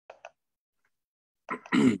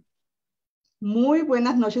Muy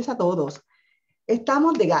buenas noches a todos.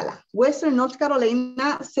 Estamos de gala. Western North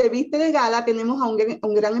Carolina se viste de gala. Tenemos a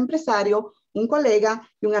un gran empresario, un colega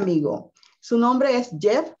y un amigo. Su nombre es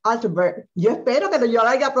Jeff Altgilbers. Yo espero que yo lo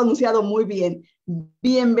haya pronunciado muy bien.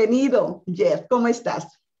 Bienvenido, Jeff. ¿Cómo estás?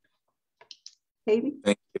 Heidi?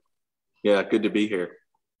 Thank you. Yeah, good to be here.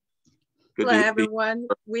 Hello, everyone.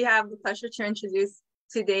 We have the pleasure to introduce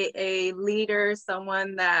today a leader,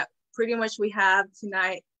 someone that pretty much we have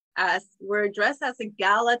tonight. As we're dressed as a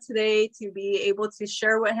gala today to be able to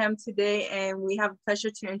share with him today, and we have the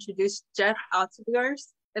pleasure to introduce Jeff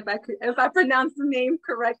Altgilbers. If I pronounce the name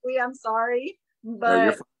correctly, I'm sorry,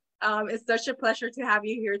 but it's such a pleasure to have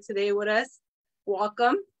you here today with us.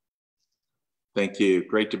 Welcome. Thank you.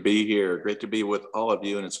 Great to be here. Great to be with all of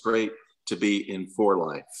you, and it's great to be in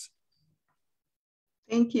 4Life.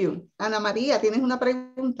 Thank you. Ana María, ¿tienes una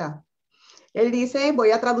pregunta? Él dice,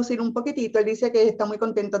 voy a traducir un poquitito, él dice que está muy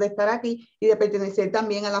contento de estar aquí y de pertenecer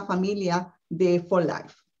también a la familia de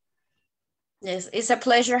 4Life. Yes, it's a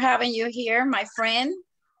pleasure having you here, my friend,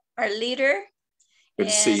 our leader. Good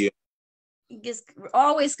to see you. It's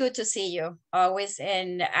always good to see you, always.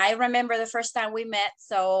 And I remember the first time we met,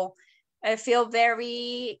 so I feel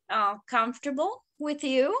very comfortable with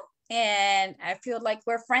you. And I feel like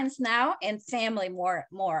we're friends now and family, more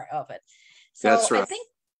of it. So that's right. I think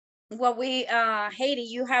what we, Heidi,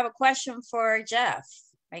 you have a question for Jeff.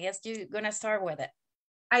 I guess you're gonna start with it.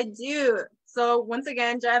 I do. So once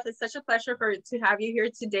again, Jeff, it's such a pleasure to have you here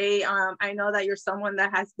today. I know that you're someone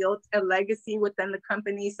that has built a legacy within the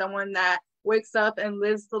company, someone that wakes up and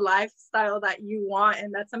lives the lifestyle that you want.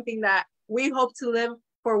 And that's something that we hope to live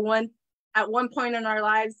at one point in our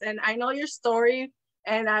lives. And I know your story,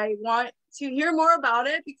 and I want to hear more about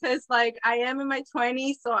it because like I am in my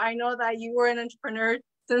 20s. So I know that you were an entrepreneur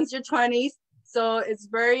since your 20s. So it's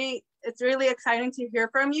really exciting to hear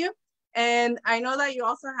from you. And I know that you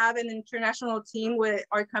also have an international team with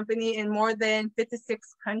our company in more than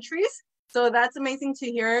 56 countries. So that's amazing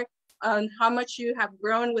to hear on how much you have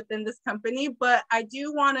grown within this company. But I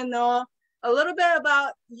do want to know a little bit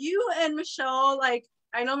about you and Michelle. Like,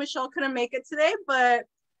 I know Michelle couldn't make it today, but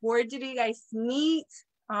where did you guys meet?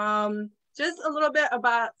 Just a little bit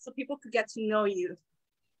about so people could get to know you.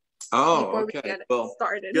 Oh, before okay. We get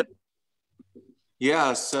started. Good.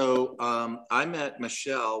 Yeah, so I met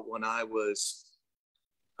Michelle when I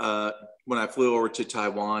flew over to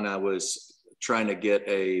Taiwan. I was trying to get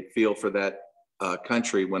a feel for that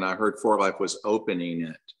country when I heard 4Life was opening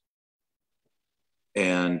it.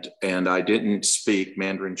 And I didn't speak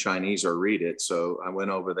Mandarin Chinese or read it. So I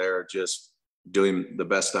went over there just doing the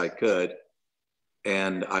best I could.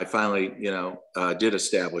 And I finally, did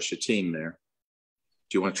establish a team there.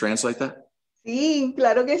 Do you want to translate that? Sí,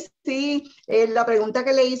 claro que sí. La pregunta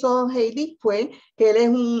que le hizo Heidi fue que él es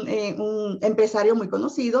un empresario muy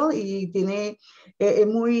conocido y es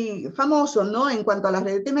muy famoso, ¿no? En cuanto a las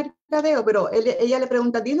redes de mercadeo, pero ella le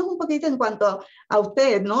pregunta, dinos un poquito en cuanto a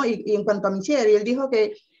usted, ¿no? Y en cuanto a Michelle, y él dijo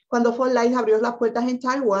que cuando 4Life abrió las puertas en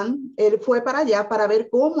Taiwán, él fue para allá para ver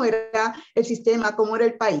cómo era el sistema, cómo era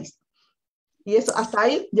el país. Y eso, hasta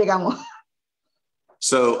ahí llegamos.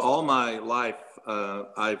 So all my life,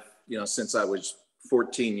 since I was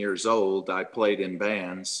 14 years old, I played in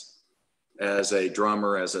bands as a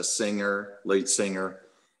drummer, as a singer, lead singer.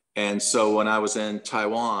 And so when I was in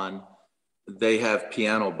Taiwan, they have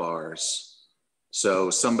piano bars. So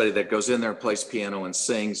somebody that goes in there and plays piano and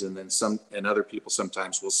sings, and then and other people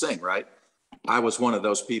sometimes will sing, right? I was one of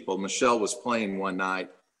those people. Michelle was playing one night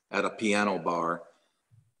at a piano bar,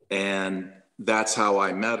 and that's how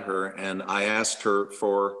I met her. And I asked her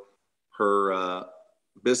for her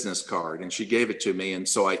business card, and she gave it to me. And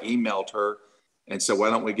so I emailed her and said, why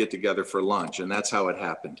don't we get together for lunch? And that's how it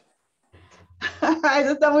happened.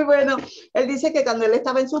 Eso está muy bueno. Él dice que cuando él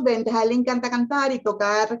estaba en sus 20, a él le encanta cantar y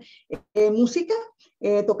tocar música,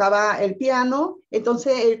 tocaba el piano.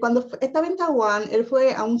 Entonces, cuando estaba en Taiwán, él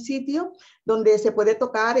fue a un sitio donde se puede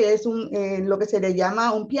tocar, es lo que se le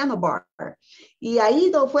llama un piano bar. Y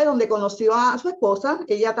ahí fue donde conoció a su esposa.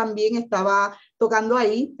 Ella también estaba tocando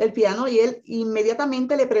ahí el piano y él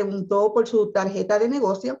inmediatamente le preguntó por su tarjeta de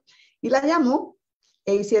negocio y la llamó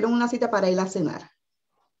e hicieron una cita para ir a cenar.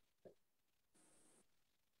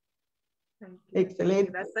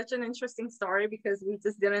 Excellent. That's such an interesting story because we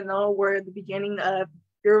just didn't know where the beginning of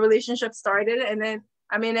your relationship started. And then,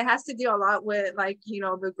 I mean, it has to do a lot with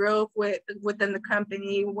the growth within the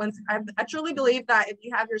company. I truly believe that if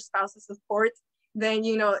you have your spouse's support, then,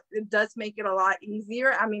 it does make it a lot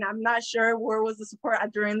easier. I mean, I'm not sure where was the support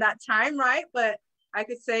during that time, right? But I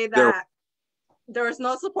could say that there was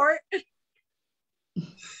no support.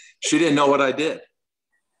 She didn't know what I did.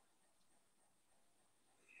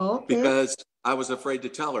 Okay. Because I was afraid to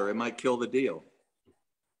tell her. It might kill the deal.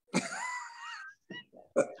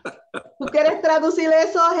 ¿Tú quieres traducir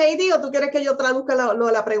eso, Heidi, o tú quieres que yo traduzca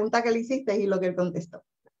la pregunta que le hiciste y lo que él contestó?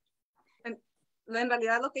 En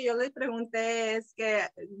realidad lo que yo le pregunté es que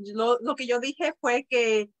lo que yo dije fue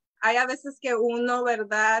que hay a veces que uno,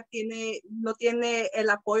 ¿verdad? No tiene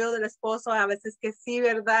el apoyo del esposo, a veces que sí,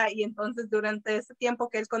 ¿verdad? Y entonces durante ese tiempo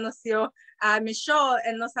que él conoció a Michelle,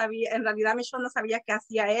 él no sabía, en realidad Michelle no sabía qué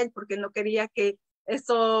hacía él porque no quería que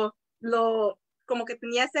eso como que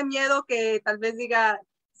tenía ese miedo que tal vez diga,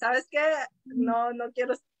 ¿sabes qué? No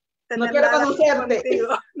quiero tener no quiero nada conocerte.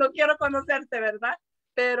 contigo, no quiero conocerte, ¿verdad?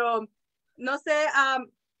 Pero no sé,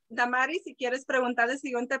 Damari, si quieres preguntarle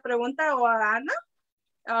siguiente pregunta o a Ana.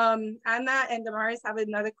 Anna and Damaris have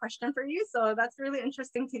another question for you, so that's really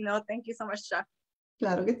interesting to know. Thank you so much, Jeff.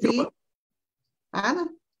 Claro que sí. Ana.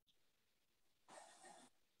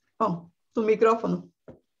 Oh, tu micrófono.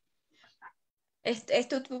 Es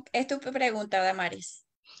tu pregunta, Damaris.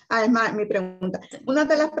 Es mi pregunta. Una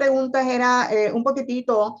de las preguntas era un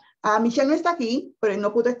poquitito, Michelle no está aquí, pero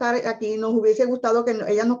no pudo estar aquí, nos hubiese gustado que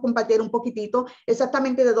ella nos compartiera un poquitito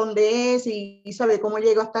exactamente de dónde es y sabe cómo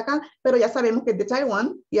llegó hasta acá, pero ya sabemos que es de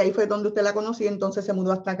Taiwán y ahí fue donde usted la conoció, entonces se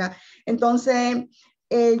mudó hasta acá. Entonces,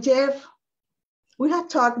 Jeff, we had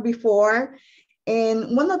talked before,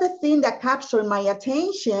 and one of the things that captured my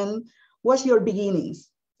attention was your beginnings.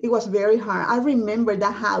 It was very hard. I remember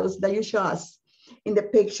that house that you showed us in the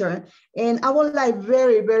picture. And I would like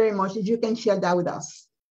very, very much if you can share that with us.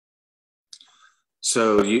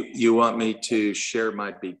 So you want me to share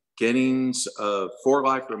my beginnings of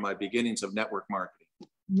 4Life or my beginnings of network marketing?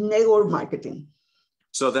 Network marketing.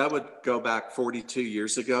 So that would go back 42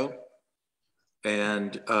 years ago.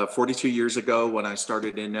 And 42 years ago, when I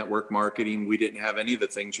started in network marketing, we didn't have any of the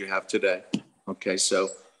things you have today. Okay, so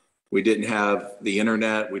we didn't have the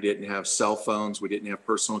internet, we didn't have cell phones, we didn't have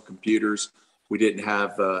personal computers. We didn't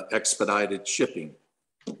have expedited shipping.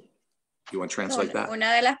 You want to translate that?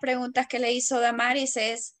 Una de las preguntas que le hizo Damaris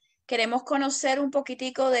es, queremos conocer un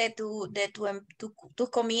poquitico de tus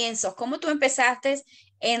comienzos, cómo tú empezaste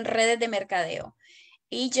en redes de mercadeo.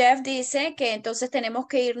 Y Jeff dice que entonces tenemos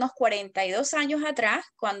que irnos 42 años atrás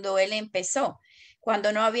cuando él empezó,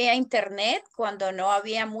 cuando no había internet, cuando no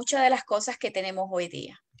había muchas de las cosas que tenemos hoy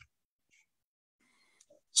día.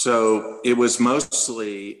 So it was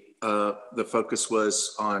mostly the focus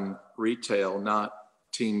was on retail, not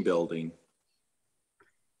team building.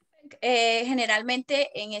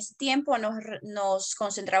 Generalmente en ese tiempo nos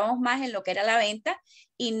concentramos más en lo que era la venta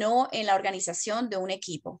y no en la organización de un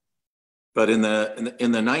equipo. But in the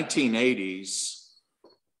 1980s,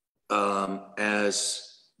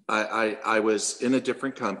 as I was in a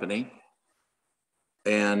different company,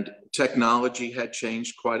 and technology had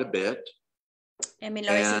changed quite a bit. En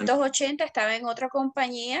 1980 estaba en otra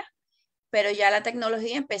compañía, pero ya la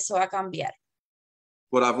tecnología empezó a cambiar.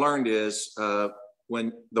 What I've learned is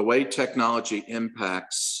when the way technology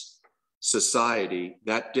impacts society,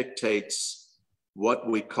 that dictates what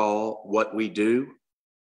we call, what we do,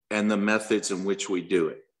 and the methods in which we do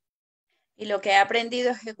it. Y lo que he aprendido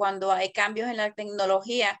es que cuando hay cambios en la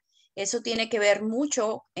tecnología, eso tiene que ver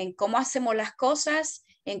mucho en cómo hacemos las cosas,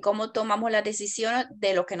 en cómo tomamos las decisiones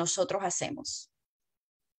de lo que nosotros hacemos.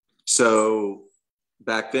 So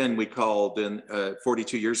back then we called,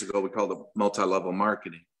 42 years ago, we called it multi-level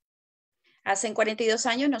marketing. Hace 42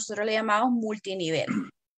 años nosotros le llamamos multinivel.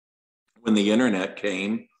 When the internet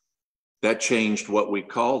came, that changed what we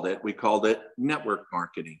called it. We called it network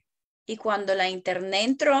marketing. Y cuando la internet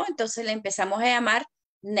entró, entonces le empezamos a llamar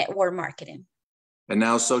network marketing. And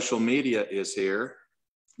now social media is here.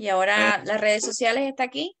 Y ahora las redes sociales están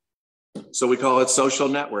aquí. So we call it social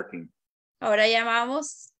networking. Ahora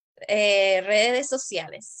llamamos redes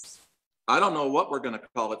sociales. I don't know what we're going to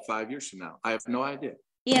call it 5 years from now. I have no idea.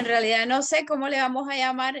 Y en realidad no sé cómo le vamos a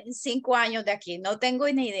llamar en 5 años de aquí. No tengo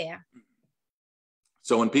ni idea.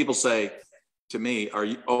 So when people say to me,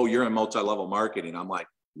 you're in multi-level marketing, I'm like,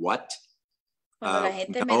 what? Cuando la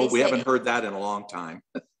gente me No, dice, we haven't heard that in a long time.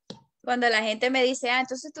 Cuando la gente me dice,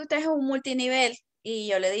 entonces tú estás en un multinivel. Y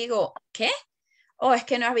yo le digo, ¿qué? Es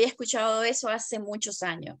que no había escuchado eso hace muchos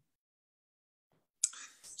años.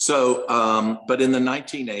 So, but in the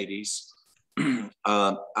 1980s,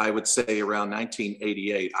 I would say around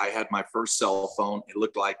 1988, I had my first cell phone. It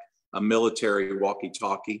looked like a military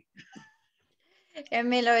walkie-talkie. En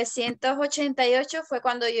 1988 fue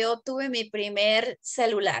cuando yo tuve mi primer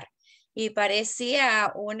celular y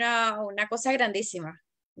parecía una cosa grandísima.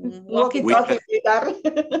 Walkie-talkie.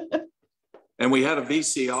 And we had a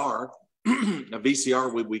VCR. A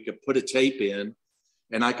VCR we could put a tape in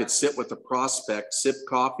and I could sit with the prospect, sip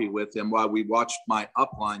coffee with him while we watched my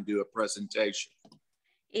upline do a presentation.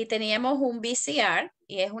 Y teníamos un VCR,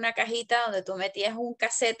 y es una cajita donde tú metías un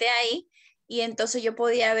casete ahí, y entonces yo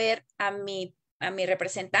podía ver a mi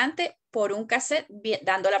representante por un cassette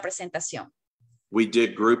dando la presentación. We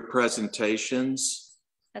did group presentations.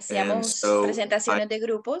 Hacíamos presentaciones de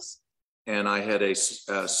grupos. And I had a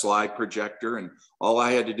slide projector, and all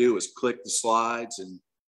I had to do was click the slides and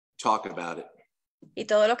talk about it. Y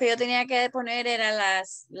todo lo que yo tenía que poner eran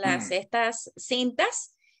estas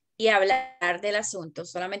cintas y hablar del asunto.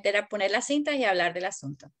 Solamente era poner las cintas y hablar del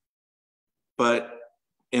asunto. But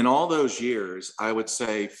in all those years, I would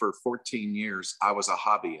say for 14 years, I was a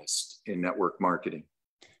hobbyist in network marketing.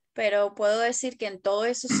 Pero puedo decir que en todos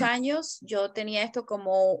esos años yo tenía esto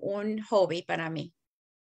como un hobby para mí.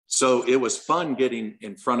 So it was fun getting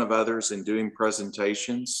in front of others and doing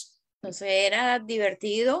presentations. Entonces era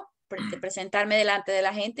divertido presentarme delante de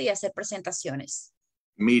la gente y hacer presentaciones.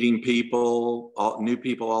 Meeting people, new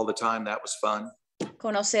people all the time, that was fun.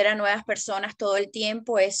 Conocer a nuevas personas todo el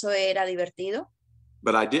tiempo, eso era divertido.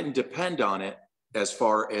 But I didn't depend on it as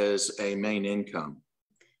far as a main income.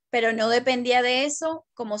 Pero no dependía de eso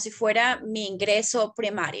como si fuera mi ingreso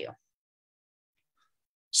primario.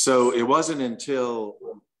 So it wasn't until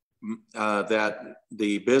that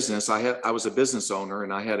the business, I was a business owner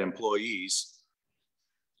and I had employees.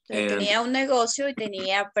 Tenía un negocio y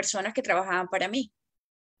tenía personas que trabajaban para mí.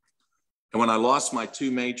 And when I lost my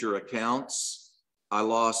two major accounts, I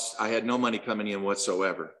had no money coming in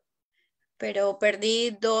whatsoever. Pero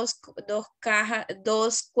perdí dos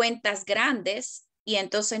cuentas grandes y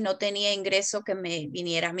entonces no tenía ingreso que me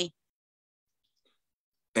viniera a mí.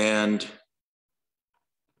 And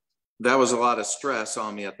that was a lot of stress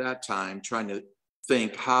on me at that time, trying to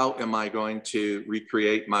think, how am I going to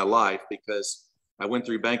recreate my life? Because I went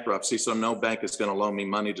through bankruptcy, so no bank is going to loan me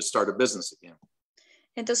money to start a business again.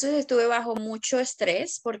 Entonces estuve bajo mucho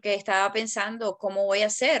estrés porque estaba pensando cómo voy a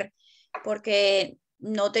hacer, porque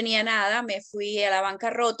no tenía nada, me fui a la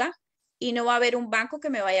bancarrota y no va a haber un banco que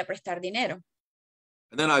me vaya a prestar dinero.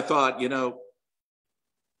 And then I thought,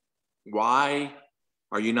 why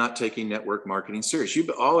are you not taking network marketing serious?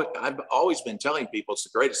 I've always been telling people it's the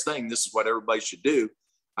greatest thing. This is what everybody should do.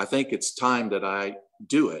 I think it's time that I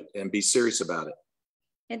do it and be serious about it.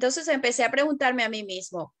 Entonces empecé a preguntarme a mí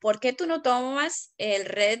mismo, ¿por qué tú no tomas el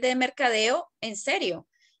red de mercadeo en serio?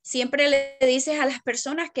 Siempre le dices a las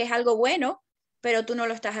personas que es algo bueno, pero tú no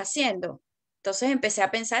lo estás haciendo. Entonces empecé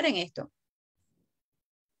a pensar en esto.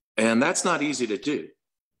 And that's not easy to do,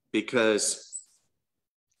 because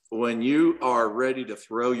when you are ready to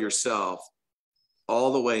throw yourself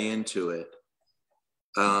all the way into it,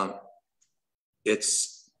 to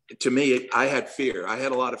me, I had fear. I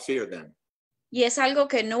had a lot of fear then. Y es algo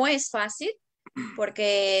que no es fácil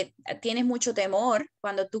porque tienes mucho temor.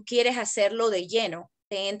 Cuando tú quieres hacerlo de lleno,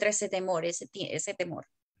 te entra ese temor, ese temor.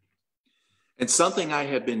 And something I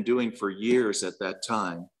had been doing for years at that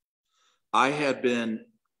time, I had been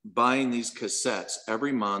buying these cassettes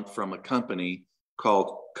every month from a company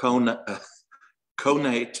called Conate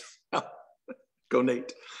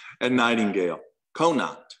and Nightingale.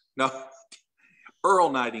 Earl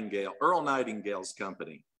Nightingale's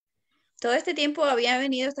company. Todo este tiempo había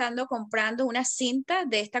venido estando comprando una cinta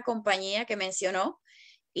de esta compañía que mencionó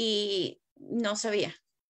y no sabía.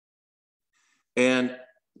 And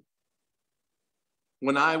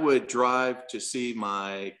when I would drive to see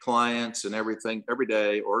my clients and everything every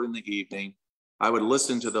day or in the evening, I would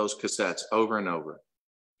listen to those cassettes over and over.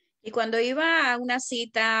 Y cuando iba a una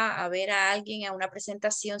cita a ver a alguien, a una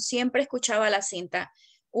presentación, siempre escuchaba la cinta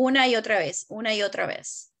una y otra vez, una y otra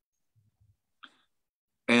vez.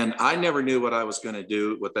 And I never knew what I was going to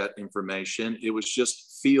do with that information. It was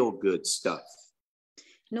just feel good stuff.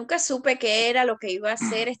 Nunca supe qué era lo que iba a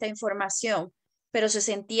hacer esta información, pero se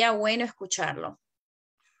sentía bueno escucharlo.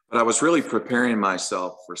 But I was really preparing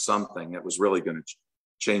myself for something that was really going to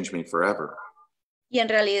change me forever. Y en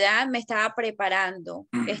realidad me estaba preparando,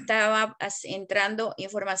 estaba entrando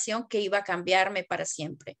información que iba a cambiarme para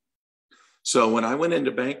siempre. So when I went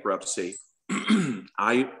into bankruptcy,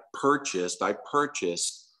 I purchased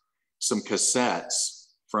some cassettes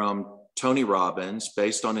from Tony Robbins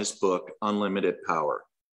based on his book, Unlimited Power.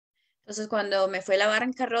 Entonces, cuando me fue a la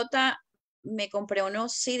bancarrota, me compré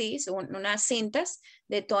unos CDs, unas cintas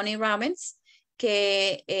de Tony Robbins,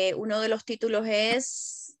 que uno de los títulos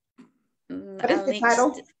es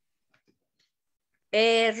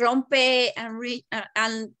Rompe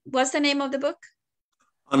and what's the name of the book?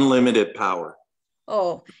 Unlimited Power.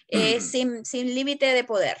 Sin límite de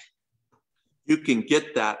poder. You can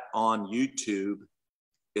get that on YouTube.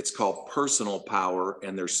 It's called Personal Power,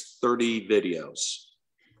 and there's 30 videos.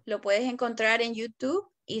 Lo puedes encontrar en YouTube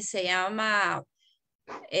y se llama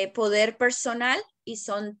Poder Personal y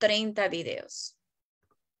son 30 videos.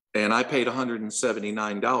 And I paid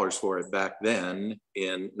 $179 for it back then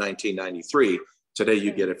in 1993. Today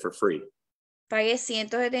you get it for free. Pagué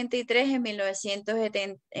 173 en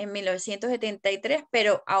 1973,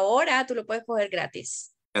 pero ahora tú lo puedes coger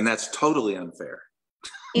gratis. And that's totally unfair.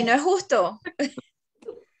 Y no es justo.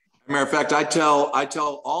 Matter of fact, I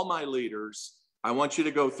tell all my leaders, I want you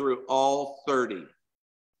to go through all 30.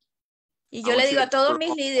 Y yo le digo a todos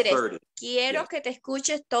mis líderes, 30. quiero que te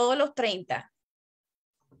escuches todos los 30.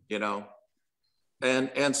 You know,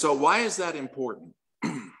 and so why is that important?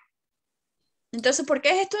 Entonces, ¿por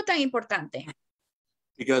qué es esto tan importante?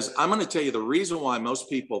 Because I'm going to tell you the reason why most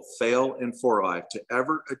people fail in 4Life to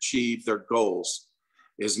ever achieve their goals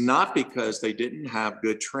is not because they didn't have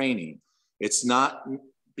good training. It's not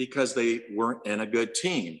because they weren't in a good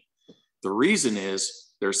team. The reason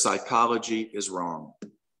is their psychology is wrong.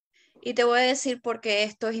 Y te voy a decir por qué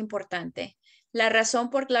esto es importante. La razón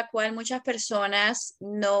por la cual muchas personas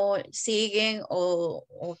no siguen o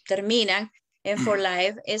terminan en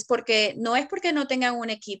 4Life es porque no tengan un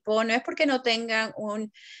equipo, no es porque no tengan un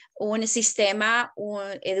sistema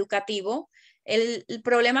educativo. El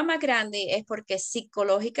problema más grande es porque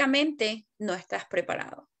psicológicamente no estás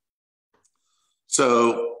preparado.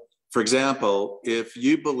 So, for example, if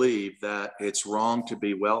you believe that it's wrong to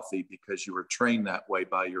be wealthy because you were trained that way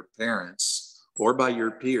by your parents or by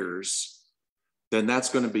your peers, then that's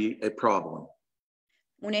going to be a problem.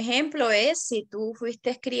 Un ejemplo es si tú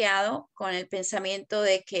fuiste criado con el pensamiento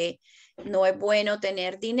de que no es bueno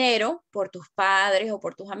tener dinero por tus padres o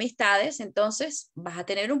por tus amistades, entonces vas a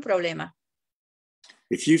tener un problema.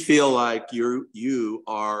 If you feel like you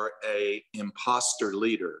are a imposter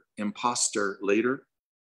leader, does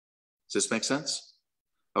this make sense?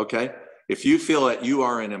 Okay. If you feel that you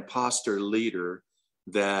are an imposter leader,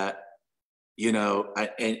 that, you know,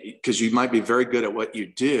 because you might be very good at what you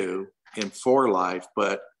do in 4Life,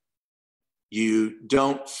 but you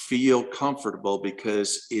don't feel comfortable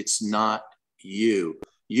because it's not you.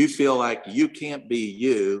 You feel like you can't be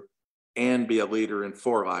you and be a leader in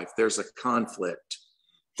 4Life. There's a conflict.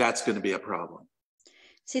 That's going to be a problem.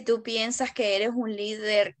 Si tú piensas que eres un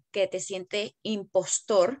líder que te siente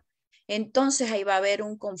impostor, entonces ahí va a haber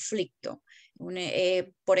un conflicto.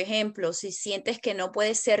 Por ejemplo, si sientes que no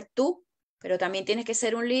puedes ser tú, pero también tienes que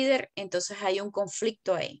ser un líder, entonces hay un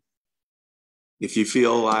conflicto ahí. If you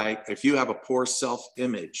feel like, if you have a poor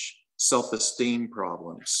self-image, self-esteem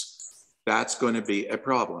problems, that's going to be a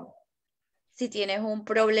problem. Si tienes un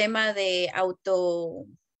problema de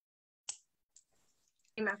autoimagen,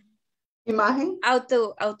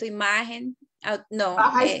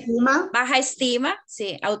 baja estima,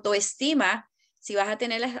 sí, autoestima, si vas a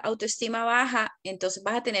tener la autoestima baja, entonces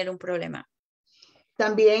vas a tener un problema.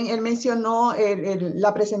 También él mencionó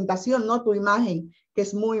la presentación, ¿no? Tu imagen, que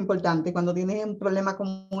es muy importante. Cuando tienes un problema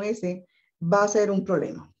como ese, va a ser un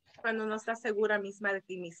problema. Cuando no estás segura misma de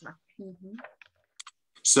ti misma.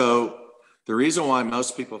 So the reason why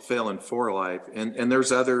most people fail in 4Life, and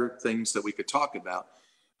there's other things that we could talk about,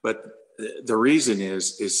 but the reason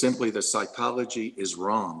is simply the psychology is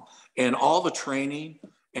wrong. And all the training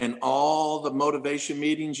and all the motivation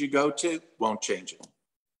meetings you go to won't change it.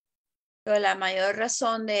 Pero la mayor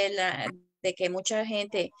razón de que mucha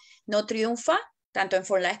gente no triunfa, tanto en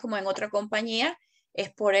 4Life como en otra compañía,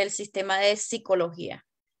 es por el sistema de psicología.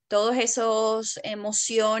 Todos esos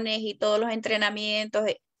emociones y todos los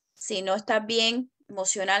entrenamientos, si no estás bien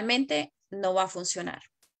emocionalmente, no va a funcionar.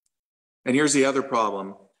 And here's the other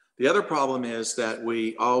problem. The other problem is that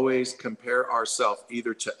we always compare ourselves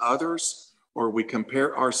either to others or we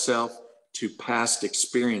compare ourselves to past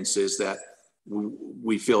experiences that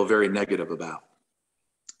we feel very negative about.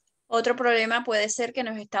 Otro problema puede ser que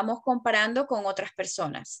nos estamos comparando con otras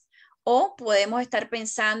personas o podemos estar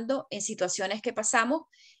pensando en situaciones que pasamos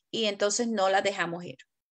y entonces no las dejamos ir.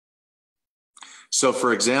 So,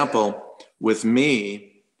 for example, with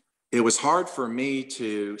me, it was hard for me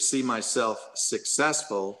to see myself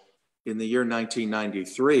successful in the year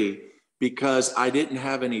 1993 because I didn't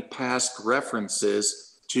have any past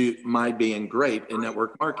references to my being great in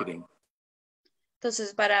network marketing.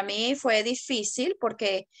 Entonces, para mí fue difícil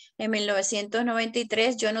porque en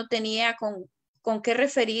 1993 yo no tenía con qué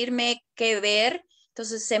referirme, qué ver.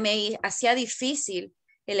 Entonces, se me hacía difícil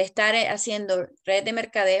el estar haciendo red de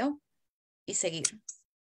mercadeo y seguir.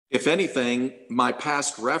 If anything, my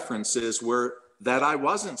past references were that I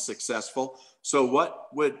wasn't successful. So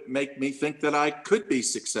what would make me think that I could be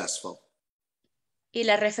successful? y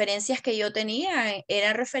las referencias que yo tenía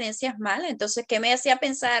eran referencias malas. Entonces, ¿qué me hacía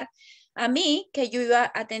pensar a mí que yo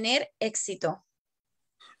iba a tener éxito?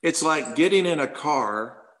 It's like getting in a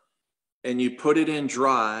car and you put it in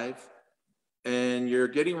drive and you're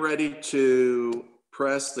getting ready to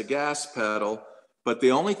press the gas pedal, but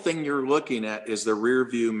the only thing you're looking at is the rear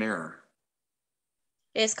view mirror.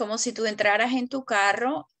 Es como si tú entraras en tu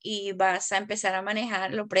carro y vas a empezar a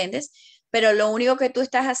manejar, lo prendes, pero lo único que tú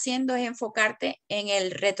estás haciendo es enfocarte en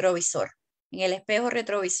el retrovisor, en el espejo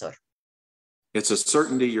retrovisor. It's a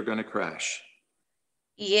certainty you're going to crash.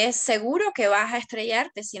 Y es seguro que vas a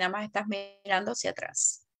estrellarte si nada más estás mirando hacia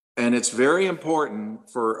atrás. And it's very important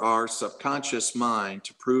for our subconscious mind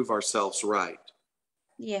to prove ourselves right.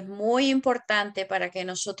 Y es muy importante para que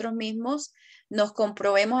nosotros mismos nos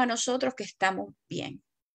comprobemos a nosotros que estamos bien.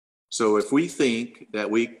 So if we think that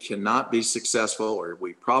we cannot be successful or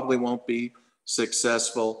we probably won't be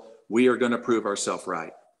successful, we are going to prove ourselves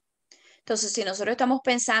right. Entonces, si nosotros estamos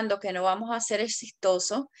pensando que no vamos a ser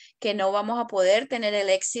exitosos, que no vamos a poder tener el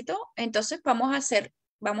éxito, entonces vamos a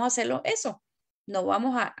hacerlo eso. No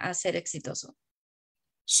vamos a ser exitosos.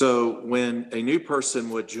 So when a new person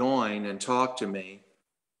would join and talk to me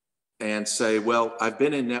and say, well, I've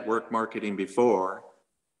been in network marketing before,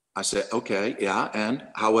 I said, okay, yeah, and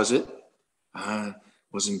how was it?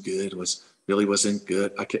 Wasn't good, really wasn't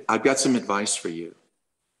good. I've got some advice for you.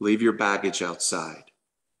 Leave your baggage outside.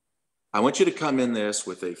 I want you to come in this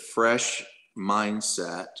with a fresh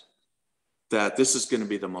mindset that this is going to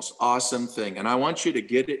be the most awesome thing. And I want you to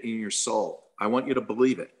get it in your soul. I want you to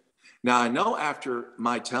believe it. Now, I know after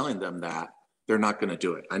my telling them that, they're not going to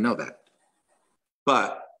do it. I know that.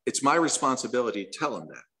 But it's my responsibility to tell them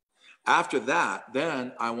that. After that,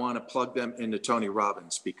 then I want to plug them into Tony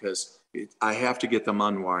Robbins because I have to get them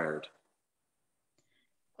unwired.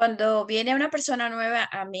 Cuando viene una persona nueva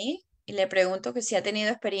a mí y le pregunto que si ha tenido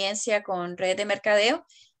experiencia con red de mercadeo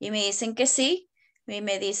y me dicen que sí, y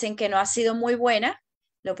me dicen que no ha sido muy buena,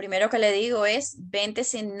 lo primero que le digo es, vente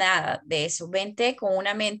sin nada de eso, vente con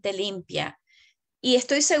una mente limpia. Y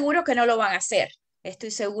estoy seguro que no lo van a hacer.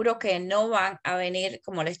 Estoy seguro que no van a venir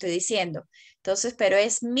como le estoy diciendo. Entonces, pero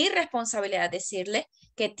es mi responsabilidad decirle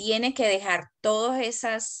que tiene que dejar todas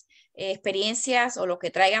esas experiencias o lo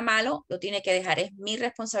que traiga malo, lo tiene que dejar. Es mi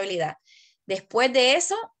responsabilidad. Después de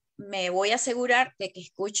eso, me voy a asegurar de que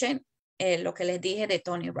escuchen lo que les dije de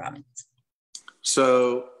Tony Robbins.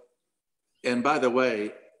 So, and by the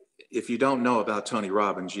way, if you don't know about Tony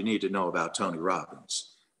Robbins, you need to know about Tony Robbins.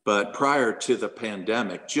 But prior to the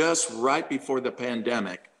pandemic, just right before the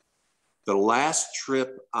pandemic, the last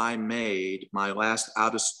trip I made, my last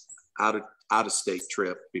out of state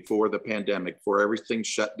trip before the pandemic, before everything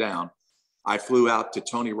shut down, I flew out to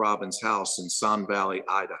Tony Robbins' house in Sun Valley,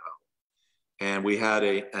 Idaho. And we had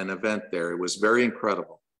an event there. It was very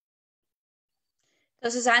incredible.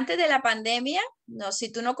 Entonces, antes de la pandemia, no,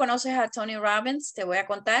 si tú no conoces a Tony Robbins, te voy a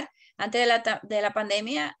contar. Antes de la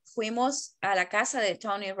pandemia, fuimos a la casa de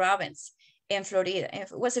Tony Robbins en Florida.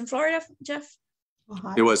 Was in Florida, Jeff?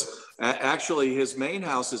 Uh-huh. It was. Actually, his main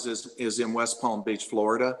house is in West Palm Beach,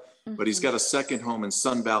 Florida, but he's got a second home in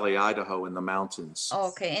Sun Valley, Idaho, in the mountains.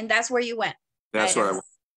 Okay, and that's where you went? That's Idaho. where I went.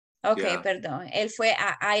 Okay, yeah. Perdón. Él fue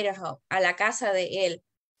a Idaho, a la casa de él,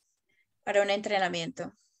 para un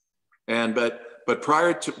entrenamiento. And but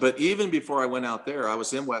even before I went out there, I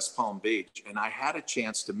was in West Palm Beach and I had a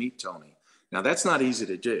chance to meet Tony. Now that's not easy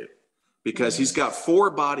to do because he's got 4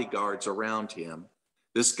 bodyguards around him.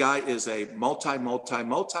 This guy is a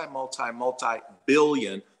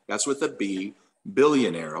multi-billion, that's with a B,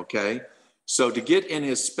 billionaire, okay? So to get in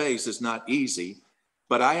his space is not easy,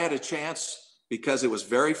 but I had a chance because it was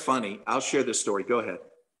very funny. I'll share this story. Go ahead.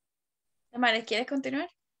 Tamara, ¿quieres continuar?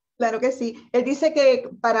 Claro que sí. Él dice que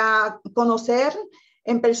para conocer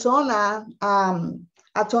en persona a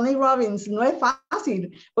Tony Robbins no es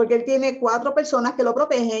fácil, porque él tiene 4 personas que lo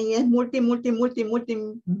protegen y es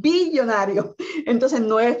multibillonario. Entonces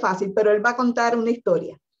no es fácil, pero él va a contar una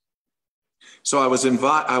historia. So I was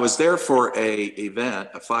there for a event,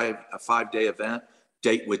 a 5-day event,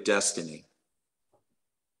 Date with Destiny.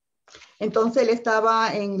 Entonces él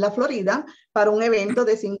estaba en la Florida para un evento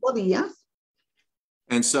de 5 días.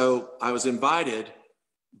 And so I was invited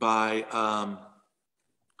by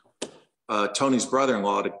Tony's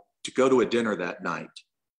brother-in-law to go to a dinner that night.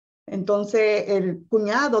 Entonces el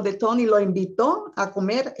cuñado de Tony lo invitó a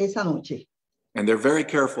comer esa noche. And they're very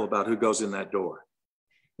careful about who goes in that door.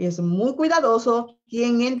 Y es muy cuidadoso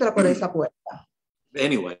quién entra por esa puerta.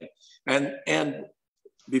 Anyway, and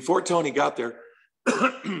before Tony got there,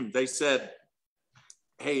 they said,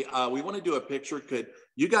 hey, we want to do a picture. Could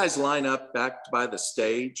you guys line up back by the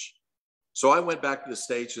stage? So I went back to the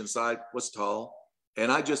stage since I was tall, and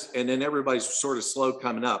then everybody's sort of slow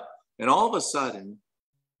coming up. And all of a sudden,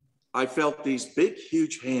 I felt these big,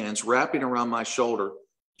 huge hands wrapping around my shoulder,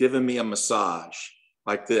 giving me a massage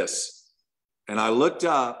like this. And I looked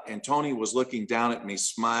up, and Tony was looking down at me,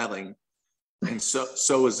 smiling. And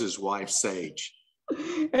so was his wife, Sage.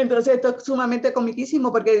 Entonces esto es sumamente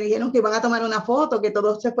comiquísimo porque dijeron que iban a tomar una foto, que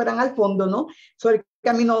todos se fueran al fondo, ¿no? So, él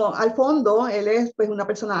caminó al fondo, él es pues una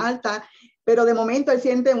persona alta, pero de momento él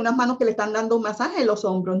siente unas manos que le están dando un masaje en los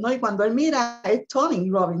hombros, ¿no? Y cuando él mira, es Tony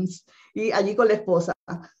Robbins, y allí con la esposa.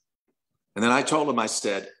 And then I told him, I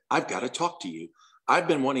said, I've got to talk to you. I've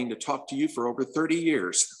been wanting to talk to you for over 30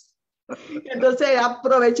 years. Entonces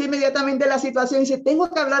aproveché inmediatamente la situación y dice, tengo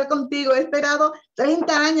que hablar contigo, he esperado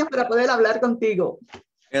 30 años para poder hablar contigo.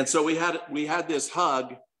 And so we had this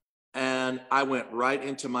hug, and I went right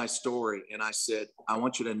into my story, and I said, I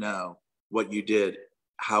want you to know what you did,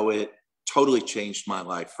 how it totally changed my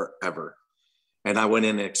life forever. And I went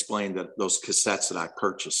in and explained those cassettes that I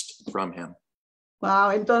purchased from him.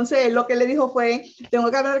 Wow, entonces lo que le dijo fue,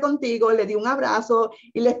 tengo que hablar contigo, le di un abrazo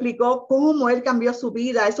y le explicó cómo él cambió su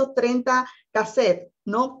vida. Esos 30 cassettes,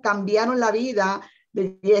 ¿no? Cambiaron la vida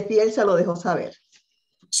de Jeff y él se lo dejó saber.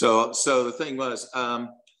 So the thing was, I'm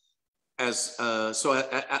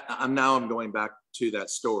going back to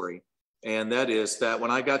that story. And that is that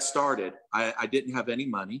when I got started, I didn't have any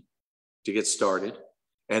money to get started.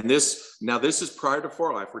 And this is prior to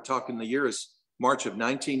 4Life. We're talking the year is March of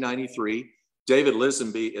 1993. David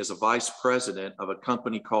Lisenby is a vice president of a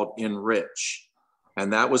company called Enrich.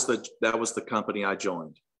 And that was the company I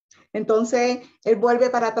joined. Entonces, él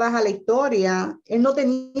vuelve para atrás a la historia. Él no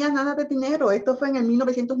tenía nada de dinero. Esto fue en el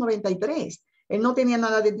 1993. Él no tenía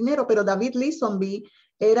nada de dinero, pero David Lisenby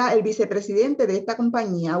era el vicepresidente de esta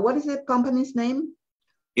compañía. What is the company's name?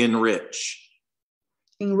 Enrich.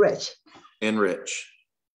 Enrich. Enrich.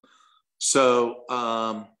 So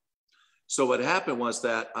what happened was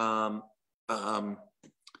that,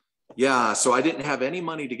 so I didn't have any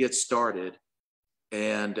money to get started.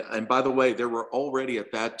 And by the way, there were already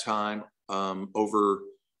at that time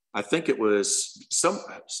I think it was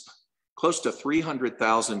close to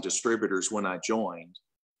 300,000 distributors when I joined.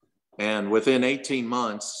 And within 18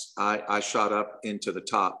 months, I shot up into the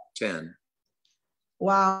top 10.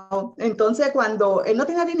 Wow. Entonces, cuando él no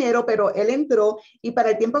tenía dinero, pero él entró, y para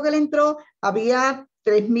el tiempo que él entró, había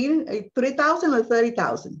 3,000 o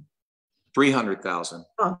 30,000. 300,000.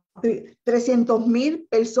 300,000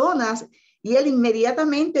 personas, y él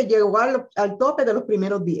inmediatamente llegó al tope de los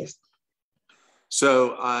primeros 10.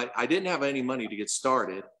 So I didn't have any money to get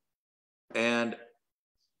started, and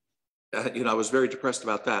I was very depressed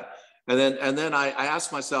about that. And then I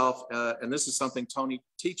asked myself, and this is something Tony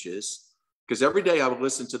teaches, because every day I would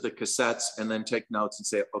listen to the cassettes and then take notes and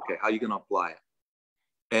say, okay, how are you going to apply it?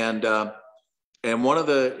 And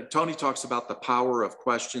Tony talks about the power of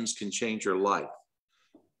questions can change your life.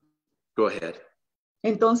 Go ahead.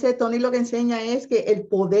 Entonces, Tony lo que enseña es que el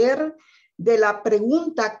poder de la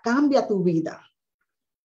pregunta cambia tu vida.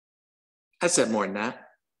 I said more than that.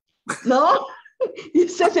 No, you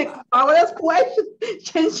said the power of questions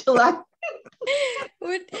change your life.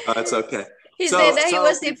 That's okay. He said that he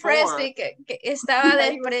was depressed because estaba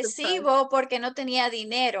depresivo porque no tenía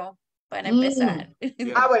dinero para empezar.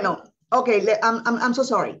 Ah, bueno. Okay, I'm so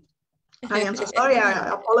sorry. I am so sorry. I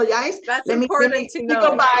apologize. That's let me go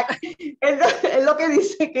back. Es lo que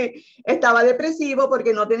dice que estaba depresivo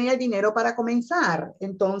porque no tenía el dinero para comenzar.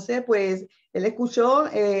 Entonces, pues, él escuchó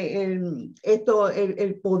el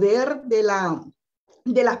poder de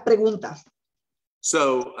las preguntas.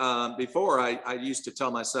 So before I used to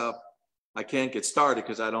tell myself, I can't get started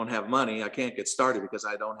because I don't have money. I can't get started because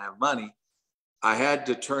I don't have money. I had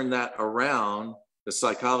to turn that around, the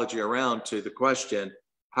psychology around, to the question,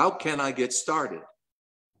 how can I get started?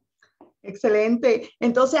 Excelente.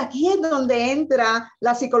 Entonces aquí es donde entra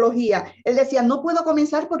la psicología. Él decía, no puedo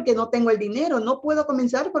comenzar porque no tengo el dinero, no puedo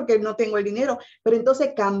comenzar porque no tengo el dinero, pero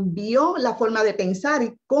entonces cambió la forma de pensar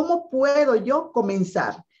y cómo puedo yo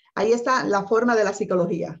comenzar. Ahí está la forma de la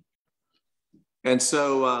psicología. And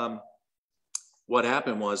so what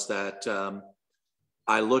happened was that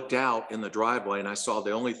I looked out in the driveway and I saw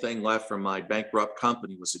the only thing left from my bankrupt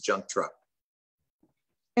company was a junk truck.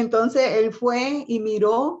 Entonces él fue y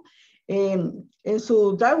miró en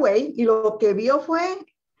su driveway y lo que vio fue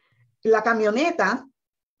la camioneta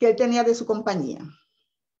que él tenía de su compañía.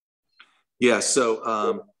 Yeah, so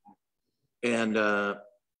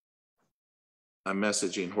I'm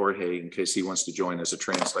messaging Jorge in case he wants to join as a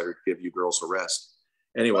translator to give you girls a rest.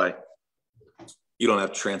 Anyway, you don't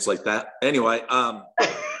have to translate that. Anyway,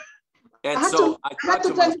 And so I had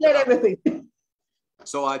to translate everything.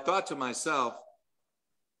 So I thought to myself,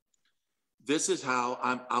 this is how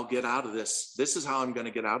I'll get out of this. This is how I'm going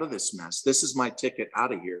to get out of this mess. This is my ticket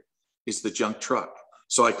out of here, is the junk truck.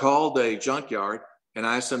 So I called a junkyard and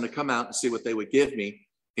I asked them to come out and see what they would give me.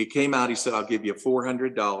 He came out, he said, I'll give you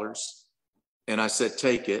 $400. And I said,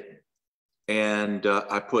 take it. And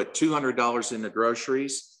I put $200 in the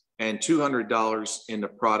groceries and $200 in the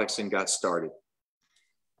products and got started.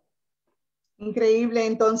 Increíble.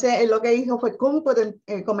 Entonces, él lo que dijo fue, ¿cómo puedo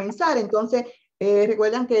comenzar? Entonces,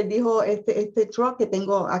 recuerdan que él dijo, este truck que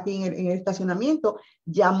tengo aquí en el estacionamiento,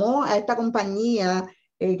 llamó a esta compañía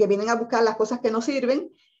que vienen a buscar las cosas que no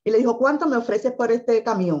sirven y le dijo, ¿cuánto me ofreces por este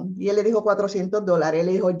camión? Y él le dijo $400. Él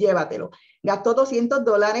le dijo, llévatelo. Gastó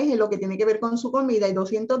 $200 en lo que tiene que ver con su comida y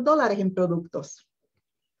 $200 en productos.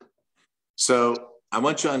 So I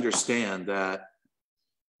want you to understand that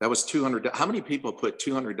was $200. How many people put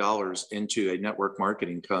 $200 into a network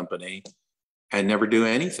marketing company and never do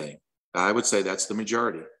anything? I would say that's the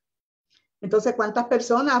majority. Entonces, ¿cuántas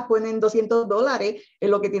personas ponen $200 en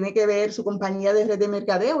lo que tiene que ver su compañía de red de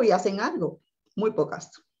mercadeo y hacen algo? Muy pocas.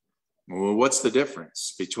 Well, what's the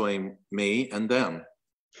difference between me and them?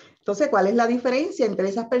 Entonces, ¿cuál es la diferencia entre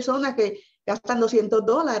esas personas que gastan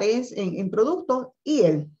 $200 en productos y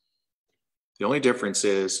él? The only difference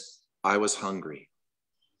is I was hungry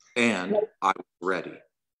and I was ready.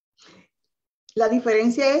 La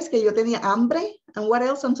diferencia es que yo tenía hambre. And what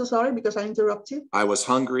else? I'm so sorry because I interrupt you. I was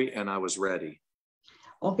hungry and I was ready.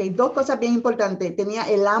 Okay, dos cosas bien importantes. Tenía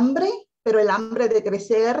el hambre, pero el hambre de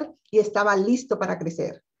crecer y estaba listo para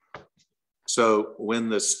crecer. So when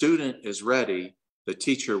the student is ready, the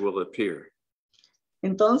teacher will appear.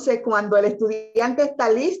 Entonces, cuando el estudiante está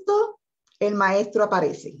listo, el maestro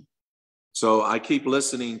aparece. So I keep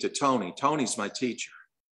listening to Tony. Tony's my teacher.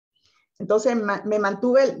 Entonces me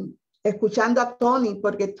mantuve escuchando a Tony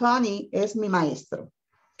porque Tony es mi maestro.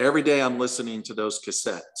 Every day I'm listening to those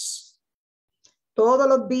cassettes. Todos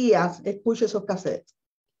los días escucho esos cassettes.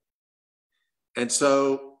 And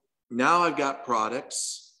so now I've got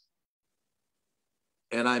products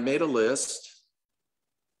and I made a list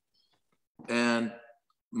and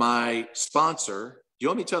my sponsor, do you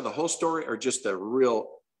want me to tell the whole story or just a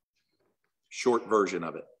real short version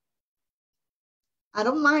of it? I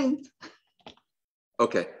don't mind.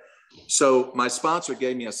 Okay. So my sponsor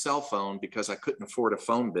gave me a cell phone because I couldn't afford a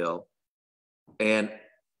phone bill and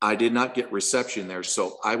I did not get reception there.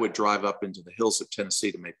 So I would drive up into the hills of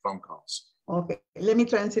Tennessee to make phone calls. Okay, let me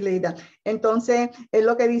translate that. Entonces, él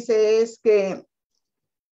lo que dice es que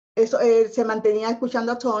eso, se mantenía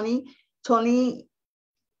escuchando a Tony. Tony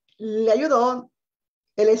le ayudó.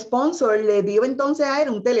 El sponsor le dio entonces a él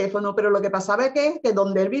un teléfono, pero lo que pasaba es que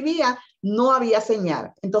donde él vivía no había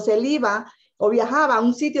señal. Entonces él iba o viajaba a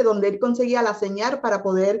un sitio donde él conseguía la señal para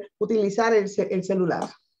poder utilizar el celular.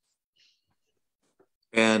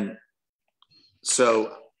 And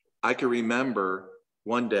so I can remember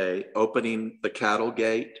one day opening the cattle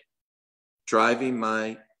gate, driving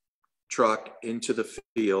my truck into the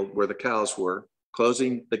field where the cows were,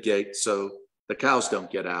 closing the gate so the cows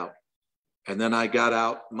don't get out. And then I got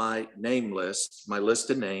out my name list, my list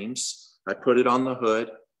of names. I put it on the hood,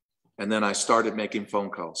 and then I started making phone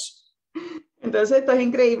calls. Entonces, esto es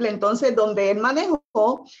increíble. Entonces, donde él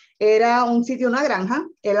manejó era un sitio, una granja.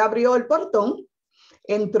 Él abrió el portón,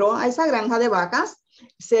 entró a esa granja de vacas,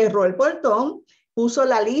 cerró el portón, puso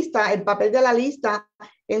la lista, el papel de la lista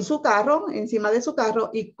en su carro, encima de su carro,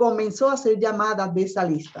 y comenzó a hacer llamadas de esa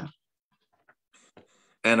lista.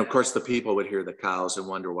 And of course, the people would hear the cows and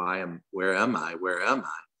wonder, where am I?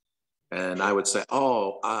 And I would say,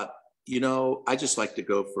 you know, I just like to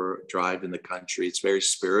go for a drive in the country. It's very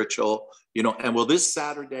spiritual, you know, and will this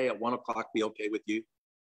Saturday at 1 o'clock be okay with you?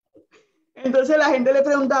 Entonces la gente le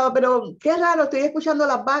preguntaba, pero qué raro, estoy escuchando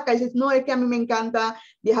las vacas. Y dice, no, es que a mí me encanta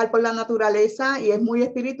viajar por la naturaleza y es muy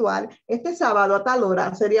espiritual. Este sábado a tal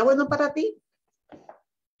hora, ¿sería bueno para ti?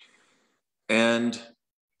 And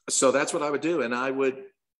so that's what I would do. And I would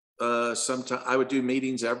sometimes I would do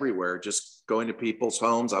meetings everywhere, just going to people's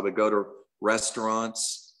homes. I would go to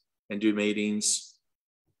restaurants and do meetings.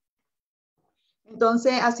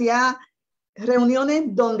 Entonces hacía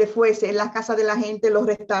reuniones donde fuese, en las casas de la gente, los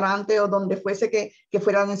restaurantes o donde fuese que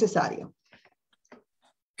fuera necesario.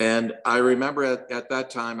 And I remember at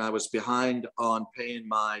that time I was behind on paying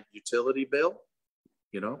my utility bill,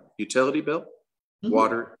 utility bill,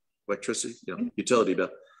 water, electricity, utility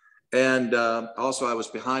bill. And also I was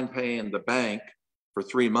behind paying the bank for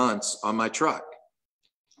 3 months on my truck.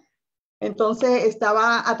 Entonces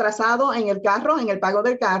estaba atrasado en el carro, en el pago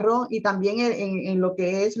del carro y también en lo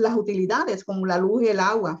que es las utilidades como la luz y el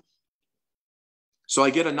agua. So I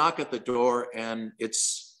get a knock at the door, and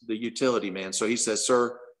it's the utility man. So he says,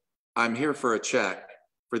 sir, I'm here for a check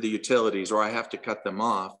for the utilities, or I have to cut them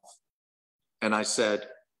off. And I said,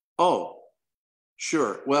 oh,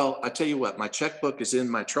 sure. Well, I tell you what, my checkbook is in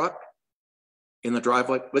my truck in the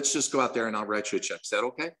driveway. Let's just go out there and I'll write you a check. Is that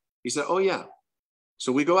okay? He said, oh, yeah.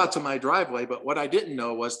 So we go out to my driveway, but what I didn't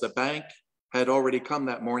know was the bank had already come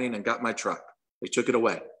that morning and got my truck. They took it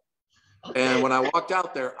away. And when I walked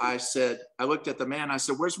out there, I looked at the man, I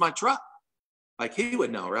said, where's my truck? Like he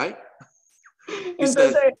would know, right? He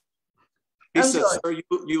said, sir,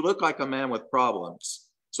 you look like a man with problems.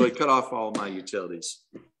 So he cut off all my utilities.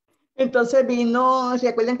 Entonces vino,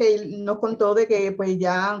 recuerden que él nos contó de que pues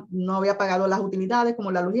ya no había pagado las utilidades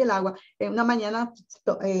como la luz y el agua. En una mañana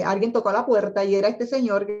alguien tocó la puerta y era este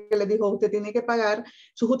señor que le dijo, usted tiene que pagar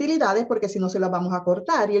sus utilidades porque si no se las vamos a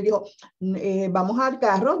cortar. Y él dijo, vamos al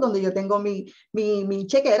carro donde yo tengo mi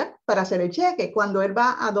chequera para hacer el cheque. Cuando él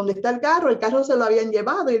va a donde está el carro se lo habían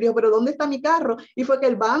llevado y él dijo, pero ¿dónde está mi carro? Y fue que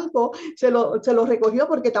el banco se lo recogió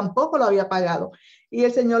porque tampoco lo había pagado. Y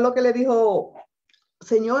el señor lo que le dijo,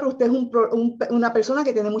 señor, usted es una persona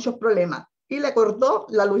que tiene muchos problemas. Y le cortó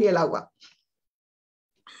la luz y el agua.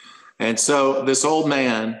 And so this old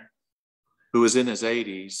man who was in his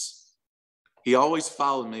 80s, he always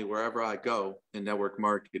followed me wherever I go in network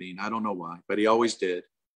marketing. I don't know why, but he always did.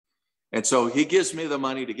 And so he gives me the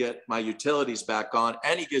money to get my utilities back on,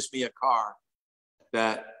 and he gives me a car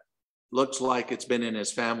that looks like it's been in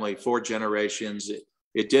his family 4 generations.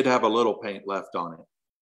 It did have a little paint left on it.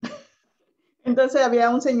 Entonces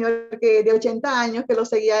había un señor que de 80 años que lo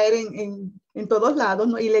seguía él en todos lados,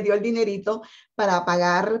 ¿no? Y le dio el dinerito para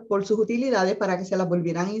pagar por sus utilidades para que se las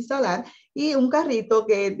volvieran a instalar. Y un carrito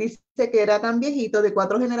que dice que era tan viejito, de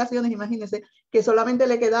 4 generaciones, imagínense, que solamente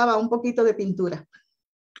le quedaba un poquito de pintura.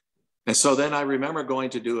 And so then I remember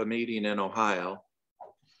going to do a meeting in Ohio,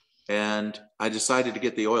 and I decided to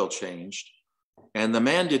get the oil changed. And the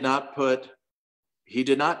man did not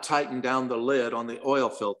tighten down the lid on the oil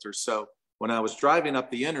filter. So when I was driving up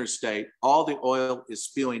the interstate, all the oil is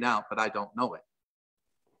spewing out, but I don't know it.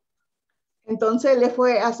 Entonces él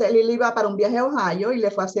iba para un viaje a Ohio y le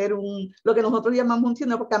fue a hacer lo que nosotros llamamos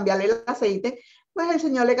cambiarle el aceite. Pues el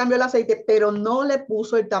señor le cambió el aceite, pero no le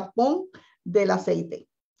puso el tapón del aceite.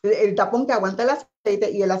 El tapón que aguanta el aceite,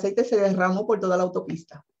 y el aceite se derramó por toda la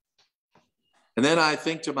autopista. And then I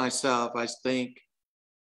think to myself, when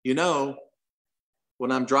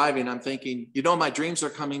I'm driving, I'm thinking, my dreams are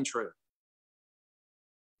coming true.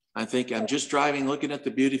 I think I'm just driving, looking at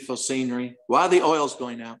the beautiful scenery while the oil's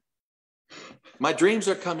going out. My dreams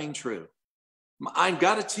are coming true. I've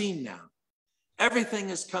got a team now. Everything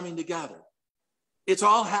is coming together. It's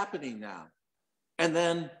all happening now. And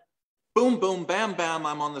then boom, boom, bam, bam,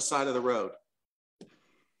 I'm on the side of the road.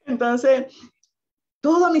 Entonces,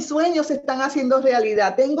 todos mis sueños se están haciendo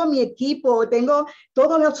realidad. Tengo mi equipo,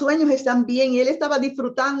 todos los sueños están bien. Y él estaba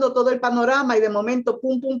disfrutando todo el panorama y de momento,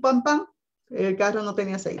 pum, pum, pam, pam, el carro no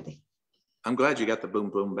tenía aceite. I'm glad you got the boom,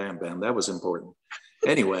 boom, bam, bam. That was important.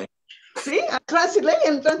 Anyway. Sí, I'm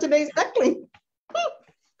translating exactly.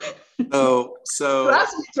 So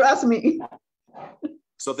trust me.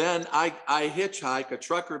 So then I hitchhike, a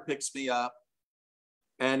trucker picks me up,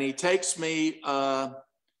 and he takes me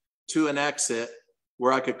to an exit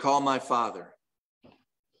where I could call my father.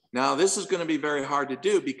 Now, this is going to be very hard to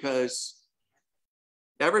do because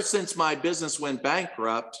ever since my business went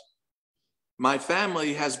bankrupt, my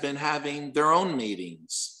family has been having their own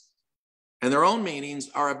meetings. And their own meetings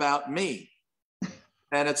are about me.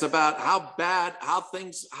 And it's about how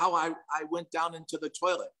I went down into the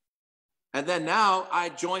toilet. And then now I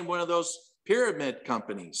joined one of those pyramid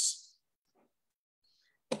companies.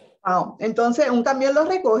 Wow. Entonces un camión lo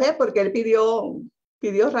recoge porque él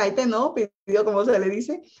pidió raite, ¿no? Pidió, como se le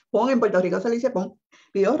dice, pon, en Puerto Rico se le dice pon,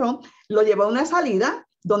 pidió ron, lo llevó a una salida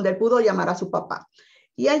donde él pudo llamar a su papá.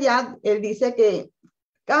 Y allá él dice que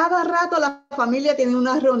cada rato la familia tiene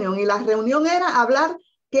una reunión y la reunión era hablar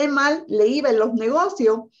qué mal le iba en los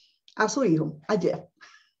negocios a su hijo, a Jeff.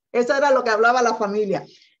 Eso era lo que hablaba la familia.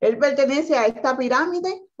 Él pertenece a esta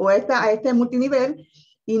pirámide o a este multinivel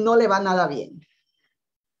y no le va nada bien.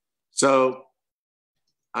 So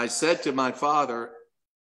I said to my father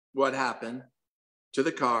what happened to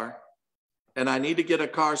the car, and I need to get a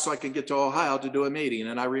car so I can get to Ohio to do a meeting.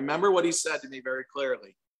 And I remember what he said to me very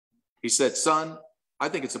clearly. He said, son, I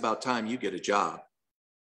think it's about time you get a job.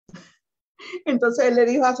 Entonces él le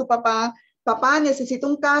dijo a su papá, papá, necesito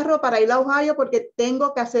un carro para ir a Ohio porque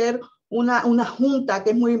tengo que hacer una junta que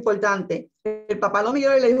es muy importante. El papá lo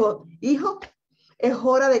miró y le dijo, hijo, es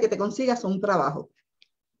hora de que te consigas un trabajo.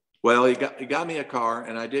 Well, he got me a car,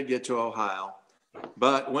 and I did get to Ohio.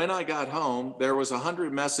 But when I got home, there was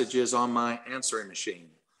 100 messages on my answering machine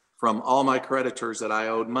from all my creditors that I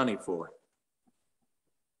owed money for.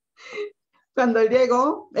 Cuando él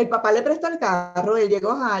llegó, el papá le prestó el carro, él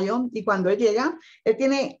llegó a Ohio y cuando él llega, él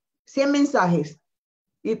tiene 100 mensajes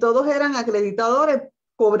y todos eran acreditadores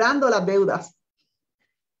cobrando las deudas.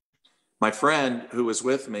 My friend who was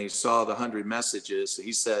with me saw the 100 messages.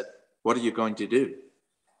 He said, "What are you going to do?"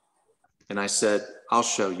 And I said, "I'll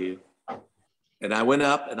show you." And I went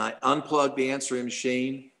up and I unplugged the answering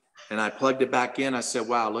machine and I plugged it back in. I said,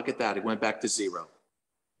 "Wow, look at that. It went back to zero."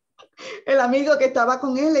 El amigo que estaba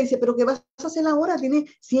con él le dice, ¿pero qué vas a hacer ahora? Tiene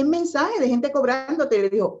 100 mensajes de gente cobrándote. Y le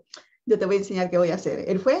dijo, yo te voy a enseñar qué voy a hacer.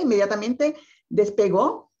 Él fue, inmediatamente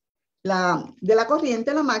despegó de la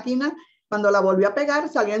corriente la máquina. Cuando la volvió a pegar,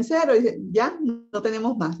 salió en cero y dice, ya no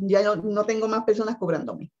tenemos más. Ya no tengo más personas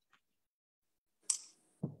cobrándome.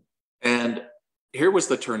 And here was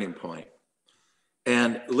the turning point.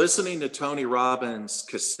 And listening to Tony Robbins'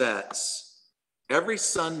 cassettes, every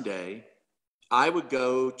Sunday, I would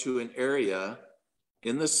go to an area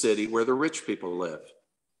in the city where the rich people live.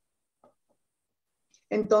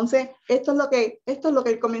 Entonces, esto es lo que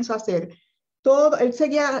él comenzó a hacer. Él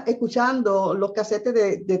seguía escuchando los casetes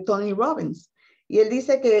de Tony Robbins. Y él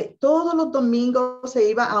dice que todos los domingos se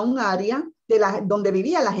iba a un área donde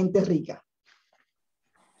vivía la gente rica.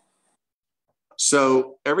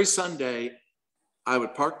 So every Sunday, I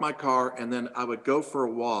would park my car and then I would go for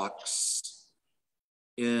walks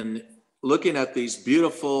in looking at these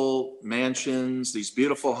beautiful mansions, these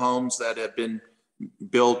beautiful homes that have been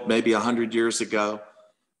built maybe 100 years ago,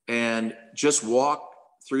 and just walk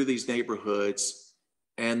through these neighborhoods.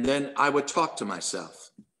 And then I would talk to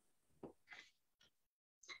myself.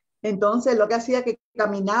 Entonces lo que hacía que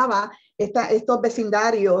caminaba estos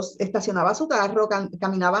vecindarios, estacionaba su carro,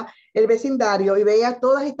 caminaba el vecindario y veía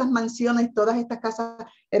todas estas mansiones, todas estas casas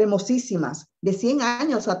hermosísimas de 100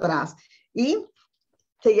 años atrás. Y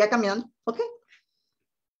seguía caminando. Okay.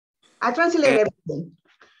 I translate everything.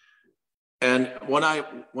 And when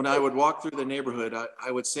I would walk through the neighborhood,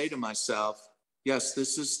 I would say to myself, yes,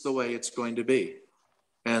 this is the way it's going to be.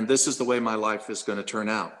 And this is the way my life is going to turn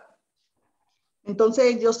out.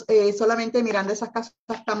 Entonces yo solamente mirando esas casas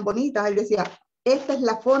tan bonitas, él decía, esta es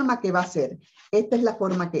la forma que va a ser. Esta es la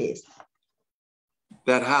forma que es.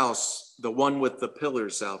 That house, the one with the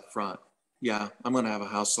pillars out front. Yeah, I'm going to have a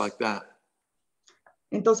house like that.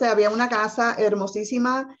 Entonces había una casa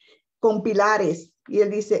hermosísima con pilares. Y él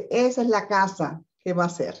dice, esa es la casa que va a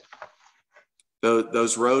ser.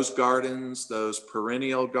 Those rose gardens, those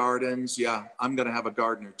perennial gardens. Yeah, I'm going to have a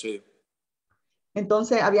gardener too.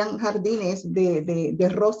 Entonces habían jardines de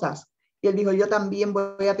rosas. Y él dijo, yo también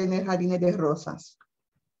voy a tener jardines de rosas.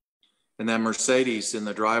 And that Mercedes in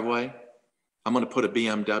the driveway, I'm going to put a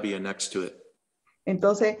BMW next to it.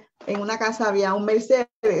 Entonces, en una casa había un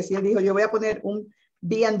Mercedes. Y él dijo, yo voy a poner un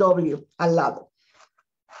BMW al lado.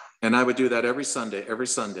 And I would do that every Sunday, every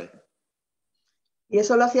Sunday. Y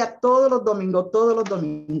eso lo hacía todos los domingos, todos los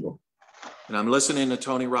domingos. And I'm listening to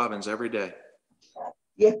Tony Robbins every day.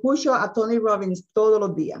 Y escucho a Tony Robbins todos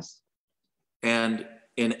los días. And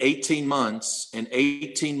in 18 months,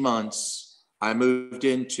 I moved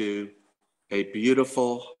into a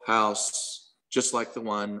beautiful house, just like the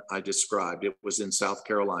one I described. It was in South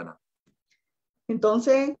Carolina.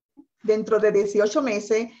 Entonces, dentro de 18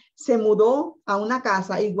 meses, se mudó a una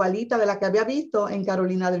casa igualita de la que había visto en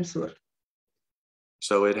Carolina del Sur.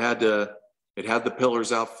 So it had the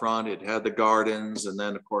pillars out front, it had the gardens, and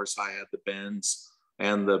then of course I had the Benz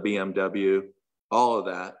and the BMW, all of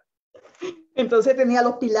that. Entonces tenía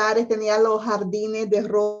los pilares, tenía los jardines de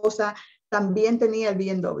rosa, también tenía el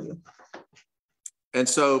BMW. And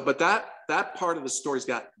so, but that part of the story's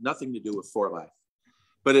got nothing to do with 4Life,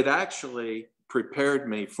 but it actually prepared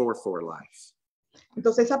me for 4Life.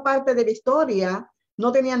 Entonces esa parte de la historia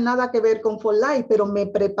no tenía nada que ver con 4Life, pero me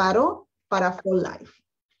preparó para 4Life.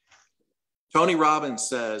 Tony Robbins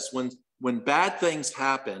says, when bad things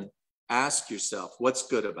happen, ask yourself, what's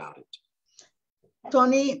good about it?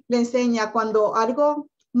 Tony le enseña, cuando algo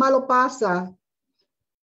malo pasa,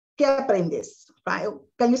 ¿qué aprendes? Right?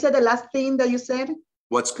 Can you say the last thing that you said?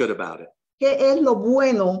 What's good about it? ¿Qué es lo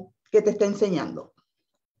bueno que te está enseñando?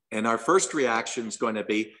 And our first reaction is going to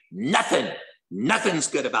be, nothing. Nothing's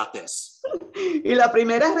good about this. Y la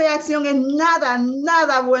primera reacción es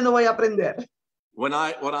nada bueno voy a aprender. When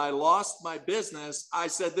I lost my business, I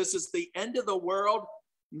said, this is the end of the world.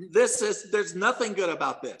 There's nothing good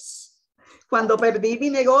about this. Cuando perdí mi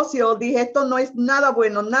negocio, dije, esto no es nada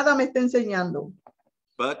bueno, nada me está enseñando.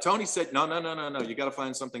 But Tony said, no, you got to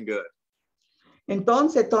find something good.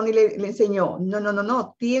 Entonces Tony le enseñó,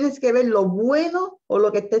 no, tienes que ver lo bueno o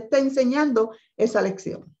lo que te está enseñando esa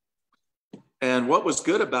lección. And what was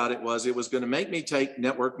good about it was going to make me take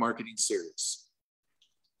network marketing serious.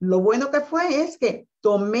 Lo bueno que fue es que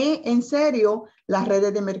tomé en serio las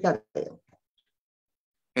redes de mercadeo.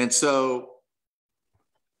 And so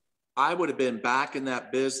I would have been back in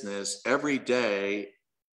that business every day,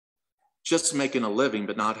 just making a living,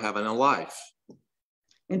 but not having a life.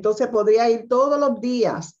 Entonces podría ir todos los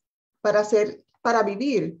días para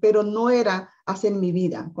vivir, pero no era hacer mi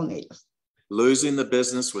vida con ellos. Losing the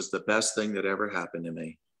business was the best thing that ever happened to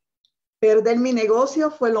me. Perder mi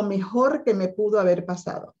negocio fue lo mejor que me pudo haber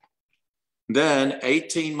pasado. Then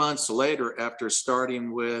 18 months later, after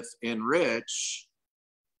starting with Enrich,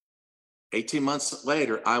 18 months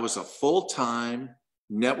later, I was a full-time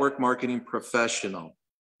network marketing professional.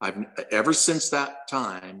 Ever since that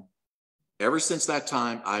time,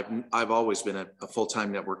 I've always been a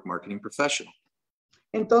full-time network marketing professional.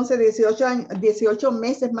 Entonces, 18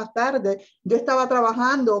 meses más tarde, yo estaba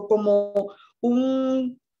trabajando como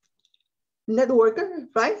un networker,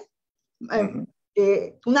 right?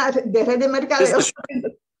 Una de red de mercadeo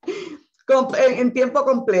en tiempo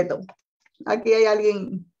completo. Aquí hay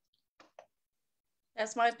alguien.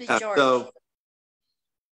 That might be George.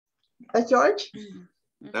 ¿That's George?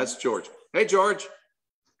 That's George. Hey, George.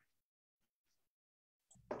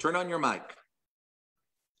 Turn on your mic.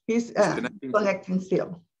 He's connecting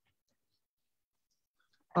still.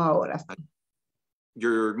 Ahora.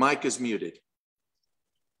 Your mic is muted.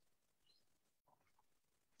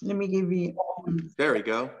 Let me give you. There we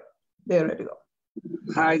go. There we go.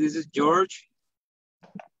 Hi, this is George.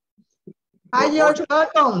 Hi, George.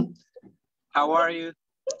 Welcome. How are you?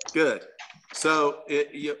 Good. So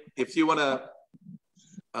if you want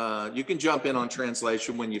to, you can jump in on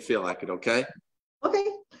translation when you feel like it, okay? Okay.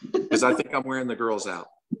 Because I think I'm wearing the girls out.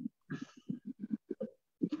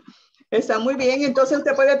 Está muy bien. Entonces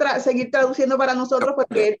usted puede seguir traduciendo para nosotros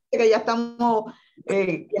porque que ya estamos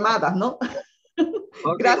quemadas, ¿no?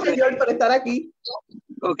 Okay, gracias, George, por estar aquí.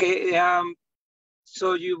 Okay.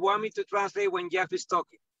 So you want me to translate when Jeff is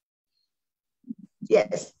talking?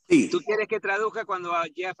 Yes. ¿Tú quieres que traduzca cuando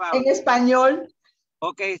Jeff habla? En español.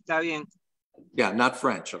 Okay, está bien. Yeah, not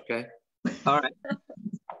French, okay? All right.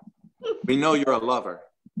 We know you're a lover.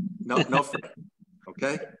 No French,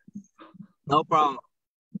 okay? No problem.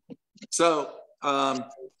 So, I'm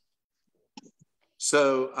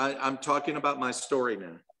talking about my story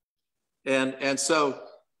now. And so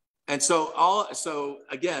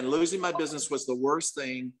again, losing my business was the worst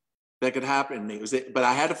thing that could happen to me. But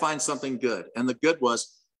I had to find something good. And the good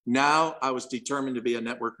was now I was determined to be a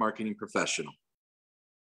network marketing professional.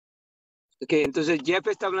 Okay, entonces Jeff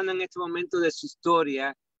está hablando en este momento de su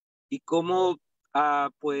historia y cómo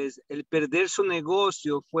pues el perder su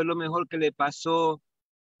negocio fue lo mejor que le pasó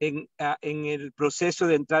en el proceso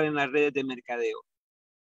de entrar en las redes de mercadeo.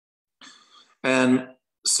 And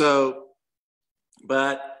so,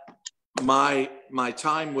 but my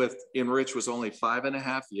time with Enrich was only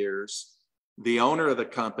 5.5 years. The owner of the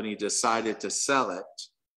company decided to sell it.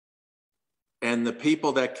 And the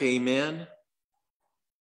people that came in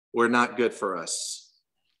were not good for us.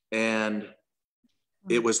 And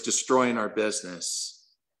it was destroying our business.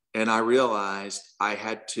 And I realized I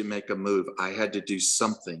had to make a move. I had to do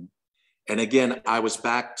something. And again, I was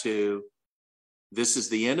back to, this is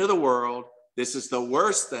the end of the world. This is the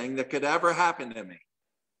worst thing that could ever happen to me.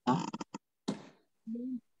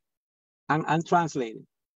 I'm translating.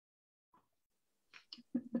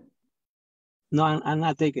 No, I'm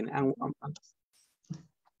not taking it.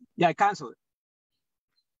 Yeah, I canceled it.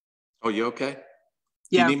 Oh, you okay?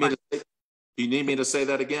 Yeah. Do you need me to say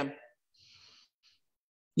that again?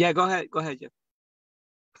 Yeah, go ahead, Jeff.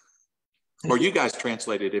 Or you guys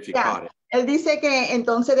translate it if you caught it. Él dice que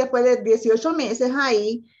entonces después de 18 meses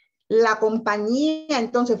ahí, la compañía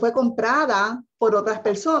entonces fue comprada por otras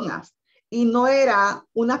personas y no eran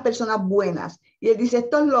unas personas buenas. Y él dice,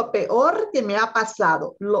 esto es lo peor que me ha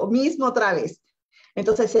pasado, lo mismo otra vez.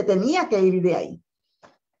 Entonces se tenía que ir de ahí.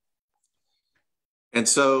 And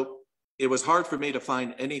so it was hard for me to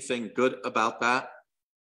find anything good about that,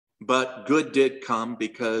 but good did come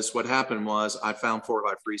because what happened was I found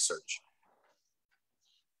 4Life Research.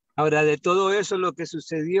 Ahora, de todo eso lo que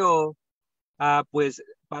sucedió, pues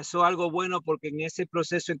pasó algo bueno porque en ese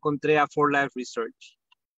proceso encontré a 4Life Research.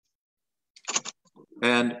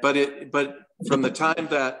 But from the time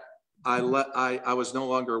that I was no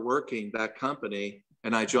longer working that company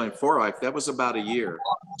and I joined 4Life, that was about a year.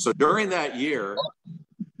 So during that year,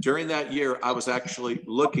 I was actually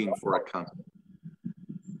looking for a company.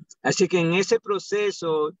 Así que en ese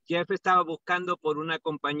proceso, Jeff estaba buscando por una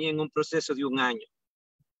compañía en un proceso de 1 año.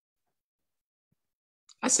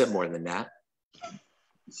 I said more than that.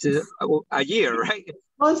 So, a year, right?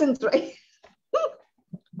 Concentrate.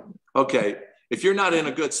 Okay. If you're not in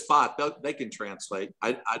a good spot, they can translate.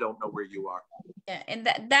 I don't know where you are. Yeah, and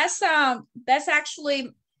that's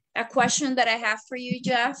actually a question that I have for you,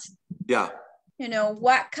 Jeff. Yeah. You know,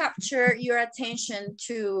 what captured your attention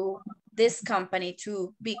to this company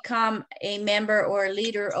to become a member or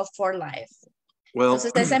leader of 4Life? Well,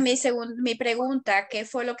 entonces esa es mi pregunta, ¿qué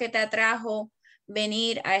fue lo que te atrajo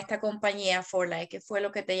venir a esta compañía 4Life? ¿Qué fue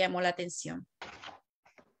lo que te llamó la atención?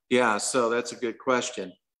 yeah, so that's a good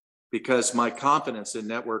question because my confidence in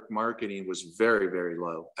network marketing was very, very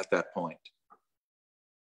low at that point.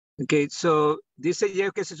 Okay, so dice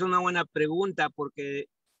Jeff que esa es una buena pregunta porque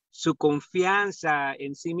su confianza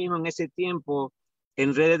en sí mismo en ese tiempo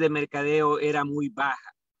en redes de mercadeo era muy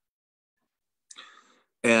baja.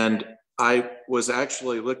 And I was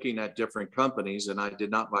actually looking at different companies and I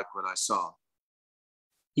did not like what I saw.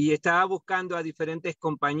 Y estaba buscando a diferentes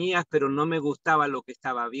compañías, pero no me gustaba lo que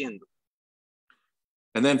estaba viendo.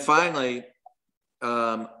 And then finally,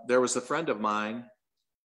 there was a friend of mine,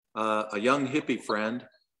 a young hippie friend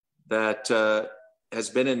that has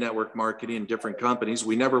been in network marketing in different companies.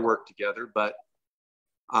 We never worked together, but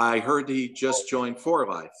I heard he just joined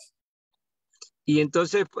 4Life. Y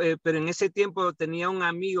entonces, pero en ese tiempo tenía un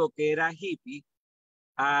amigo que era hippie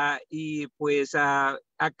y pues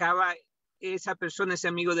esa persona, ese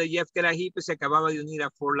amigo de Jeff que era hippie, se acababa de unir a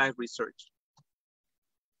 4Life Research.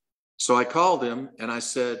 So I called him and I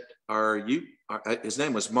said, his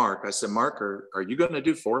name was Mark. I said, Mark, are you going to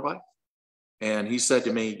do 4Life? And he said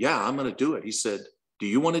to me, yeah, I'm going to do it. He said, do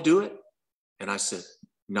you want to do it? And I said,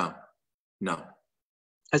 no.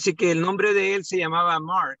 Así que el nombre de él se llamaba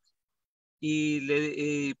Mark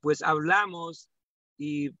y pues hablamos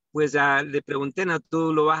y pues le pregunté, no,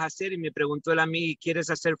 tú lo vas a hacer y me preguntó él a mí, ¿quieres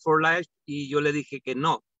hacer 4Life? Y yo le dije que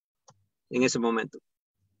no en ese momento.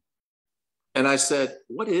 And I said,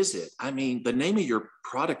 what is it? I mean, the name of your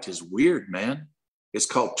product is weird, man. It's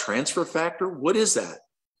called Transfer Factor. What is that?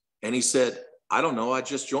 And he said, I don't know. I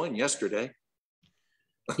just joined yesterday.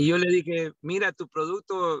 Y yo le dije, mira, tu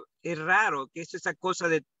producto es raro. ¿Qué es esa cosa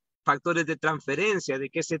de factores de transferencia? ¿De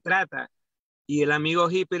qué se trata? Y el amigo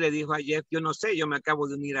hippie le dijo a Jeff, yo no sé, yo me acabo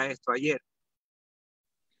de unir a esto ayer.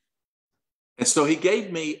 And so he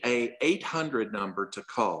gave me a 800 number to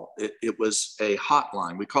call. It was a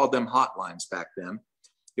hotline. We called them hotlines back then.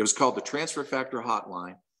 It was called the Transfer Factor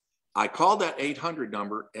Hotline. I called that 800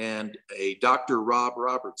 number and a Dr. Rob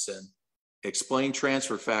Robertson explained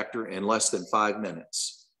Transfer Factor in less than 5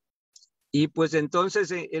 minutes. Y pues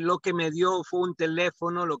entonces lo que me dio fue un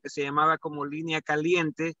teléfono, lo que se llamaba como línea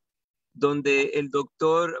caliente, donde el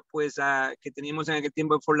doctor, pues, que teníamos en aquel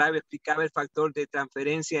tiempo en 4Life, explicaba el factor de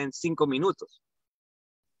transferencia en 5 minutos.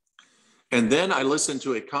 And then I listened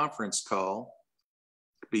to a conference call.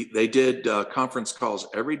 They did conference calls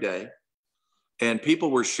every day, and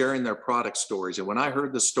people were sharing their product stories. And when I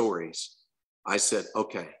heard the stories, I said,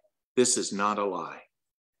 okay, this is not a lie.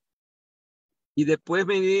 Y después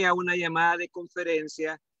venía a una llamada de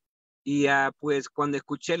conferencia y pues cuando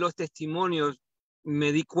escuché los testimonios,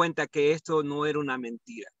 me di cuenta que esto no era una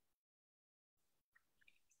mentira.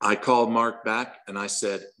 I called Mark back and I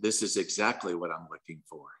said, this is exactly what I'm looking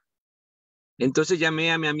for. Entonces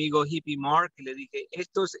llamé a mi amigo hippie Mark y le dije,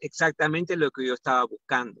 esto es exactamente lo que yo estaba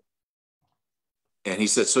buscando. And he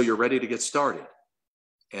said, so you're ready to get started?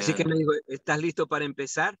 Así que me dijo, ¿estás listo para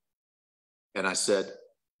empezar? And I said,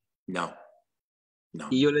 no.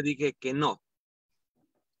 Y yo le dije que no.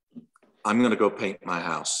 I'm going to go paint my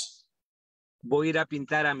house. Voy a ir a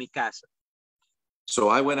pintar a mi casa. So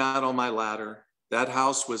I went out on my ladder. That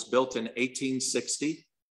house was built in 1860.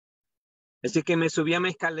 Así que me subí a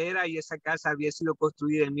mi escalera y esa casa había sido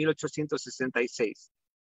construida en 1866.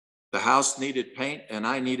 The house needed paint and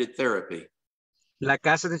I needed therapy. La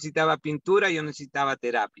casa necesitaba pintura y yo necesitaba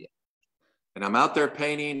terapia. And I'm out there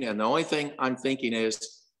painting and the only thing I'm thinking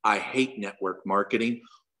is, I hate network marketing.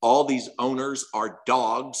 All these owners are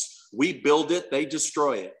dogs. We build it, they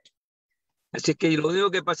destroy it. Así que lo único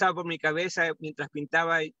que pasaba por mi cabeza mientras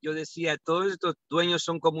pintaba, yo decía, todos estos dueños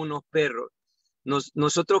son como unos perros.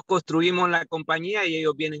 Nosotros construimos la compañía y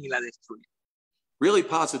ellos vienen y la destruyen. Really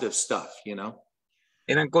positive stuff, you know?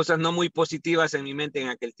 Eran cosas no muy positivas en mi mente en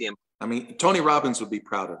aquel tiempo. I mean, Tony Robbins would be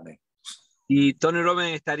proud of me. Y Tony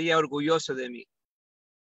Robbins estaría orgulloso de mí.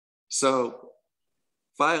 So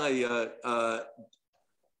finally,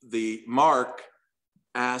 the Mark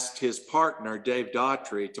asked his partner, Dave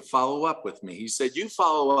Daughtry, to follow up with me. He said, you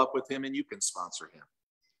follow up with him and you can sponsor him.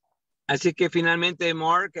 Así que finalmente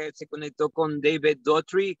Mark se conectó con David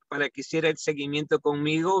Daughtry para que hiciera el seguimiento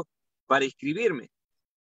conmigo para inscribirme.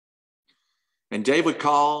 And Dave would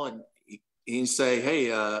call and he'd say, hey,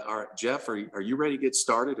 Jeff, are you ready to get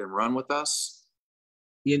started and run with us?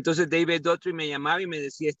 Y entonces David Daughtry me llamaba y me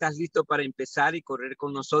decía, ¿estás listo para empezar y correr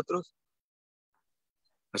con nosotros?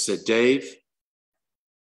 I said, Dave,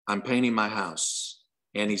 I'm painting my house.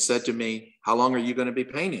 And he said to me, how long are you going to be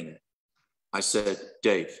painting it? I said,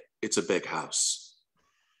 Dave, it's a big house.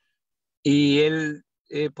 Y él,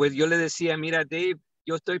 pues yo le decía, mira, Dave,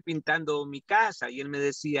 yo estoy pintando mi casa. Y él me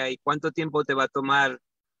decía, ¿y cuánto tiempo te va a tomar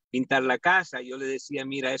pintar la casa? Y yo le decía,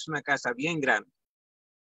 mira, es una casa bien grande.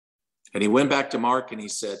 And he went back to Mark and he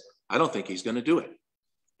said, I don't think he's going to do it.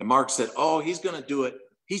 And Mark said, oh, he's going to do it.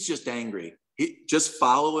 He's just angry. Just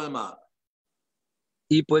follow him up.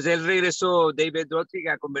 Y pues él regresó, David Daughtry,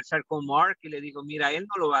 a conversar con Mark y le dijo, mira, él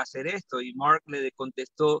no lo va a hacer esto. Y Mark le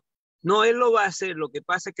contestó, no, él lo va a hacer. Lo que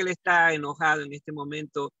pasa es que él está enojado en este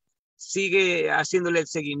momento. Sigue haciéndole el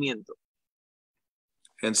seguimiento.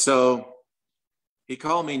 And so he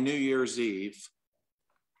called me New Year's Eve,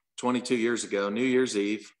 22 years ago, New Year's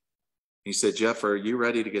Eve. He said, Jeff, are you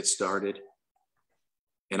ready to get started?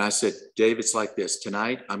 And I said, Dave, it's like this.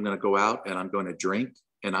 Tonight, I'm going to go out and I'm going to drink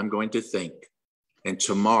and I'm going to think. And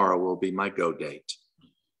tomorrow will be my go date.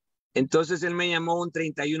 Entonces él me llamó un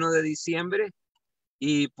 31 de diciembre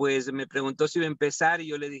y pues me preguntó si iba a empezar y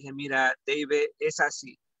yo le dije, mira, David, es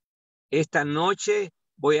así. Esta noche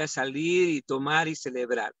voy a salir y tomar y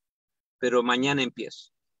celebrar, pero mañana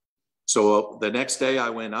empiezo. So the next day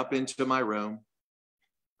I went up into my room,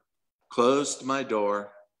 closed my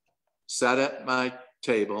door, sat at my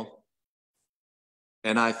table,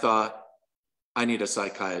 and I thought, I need a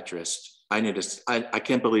psychiatrist. I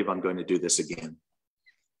can't believe I'm going to do this again.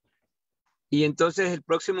 Y entonces el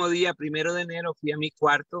próximo día, 1 de enero, fui a mi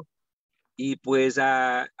cuarto y pues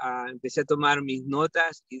empecé a tomar mis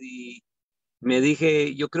notas y me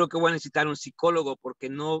dije, yo creo que voy a necesitar un psicólogo porque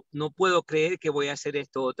no puedo creer que voy a hacer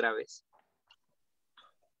esto otra vez.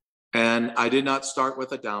 And I did not start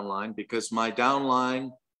with a downline because my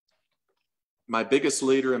downline, my biggest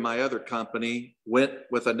leader in my other company, went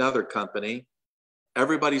with another company.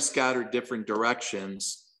 Everybody scattered different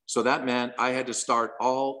directions. So that meant I had to start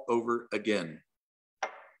all over again.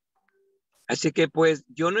 Así que pues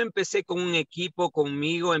yo no empecé con un equipo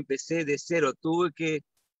conmigo, empecé de cero. Tuve que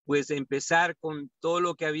pues empezar con todo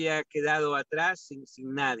lo que había quedado atrás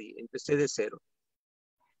sin nadie. Empecé de cero.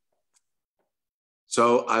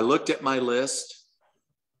 So I looked at my list.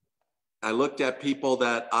 I looked at people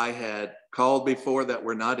that I had called before that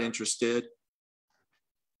were not interested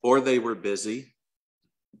or they were busy.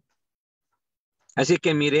 Así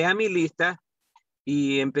que miré a mi lista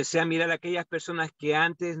y empecé a mirar a aquellas personas que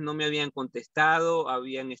antes no me habían contestado,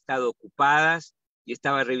 habían estado ocupadas y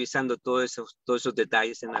estaba revisando todos esos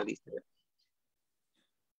detalles en la lista.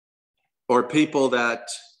 Or people that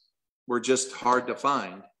were just hard to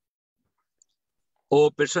find.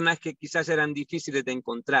 O personas que quizás eran difíciles de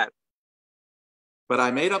encontrar. But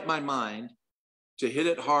I made up my mind to hit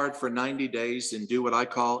it hard for 90 days and do what I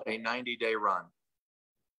call a 90-day run.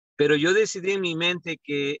 Pero yo decidí en mi mente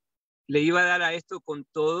que le iba a dar a esto con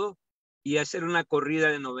todo y hacer una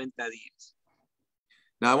corrida de 90 días.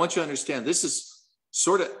 Now, I want you to understand, this is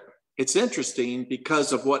it's interesting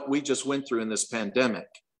because of what we just went through in this pandemic.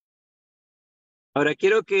 Ahora,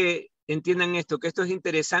 quiero que entiendan esto, que esto es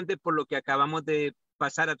interesante por lo que acabamos de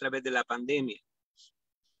pasar a través de la pandemia.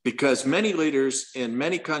 Because many leaders in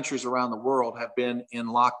many countries around the world have been in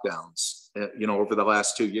lockdowns, over the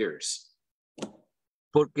last 2 years.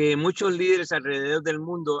 Porque muchos líderes alrededor del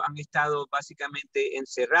mundo han estado básicamente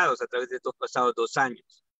encerrados a través de estos pasados 2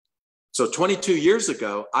 años. So 22 years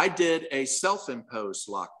ago, I did a self-imposed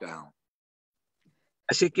lockdown.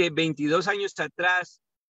 Así que 22 años atrás,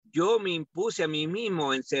 yo me impuse a mí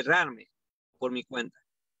mismo encerrarme por mi cuenta.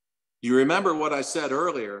 You remember what I said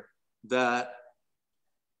earlier, that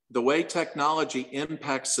the way technology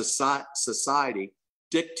impacts society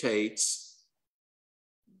dictates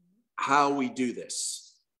how we do this.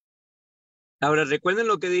 Ahora, recuerden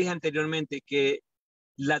lo que dije anteriormente, que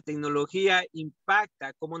la tecnología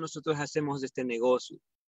impacta cómo nosotros hacemos este negocio.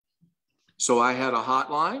 So I had a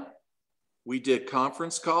hotline. We did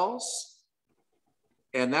conference calls.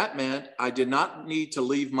 And that meant I did not need to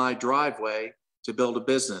leave my driveway to build a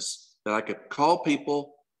business, that I could call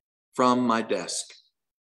people from my desk.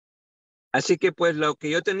 Así que pues lo que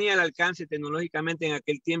yo tenía al alcance tecnológicamente en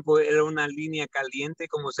aquel tiempo era una línea caliente,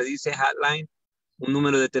 como se dice hotline, un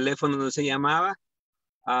número de teléfono donde se llamaba,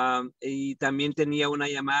 y también tenía una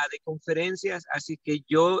llamada de conferencias, así que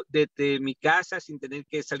yo desde mi casa, sin tener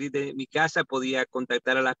que salir de mi casa, podía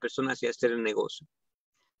contactar a las personas y hacer el negocio.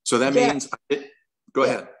 So that Yeah. means, go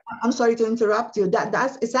ahead. I'm sorry to interrupt you.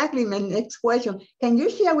 That's exactly my next question. Can you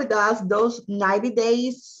share with us those 90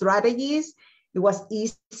 days strategies? It was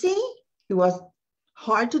easy? It was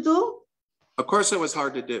hard to do? Of course it was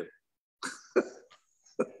hard to do.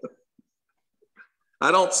 I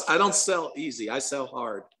don't sell easy. I sell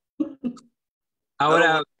hard.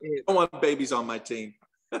 Ahora, I don't want babies on my team.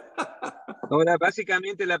 ahora,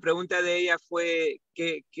 básicamente la pregunta de ella fue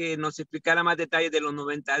que nos explicara más detalles de los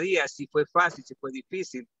 90 días, si fue fácil, si fue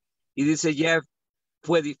difícil. Y dice Jeff,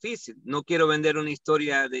 fue difícil. No quiero vender una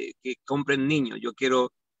historia de que compren niños. Yo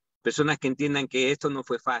quiero personas que entiendan que esto no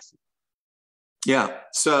fue fácil. Yeah.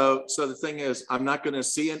 So the thing is, I'm not going to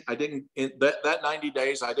see it. I didn't, in that 90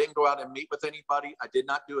 days, I didn't go out and meet with anybody. I did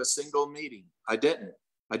not do a single meeting. I didn't.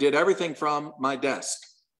 I did everything from my desk.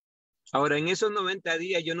 Ahora, en esos 90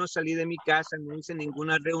 días yo no salí de mi casa, no hice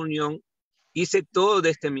ninguna reunión, hice todo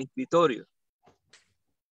desde mi escritorio.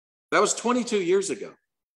 That was 22 years ago.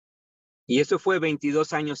 Y eso fue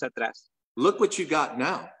 22 años atrás. Look what you got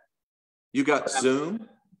now. You got Zoom,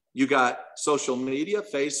 you got social media,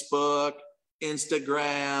 Facebook,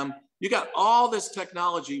 Instagram. You got all this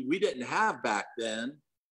technology we didn't have back then.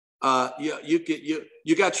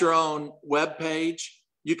 You got your own web page.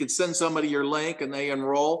 You can send somebody your link and they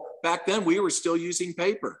enroll. Back then, we were still using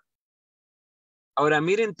paper. Ahora,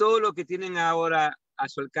 miren todo lo que tienen ahora a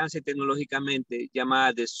su alcance tecnológicamente.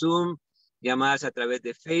 Llamadas de Zoom, llamadas a través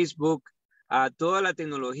de Facebook, toda la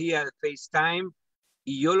tecnología de FaceTime.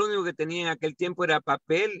 Y yo lo único que tenía en aquel tiempo era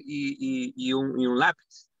papel y un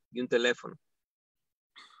lápiz y un teléfono.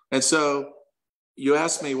 And so you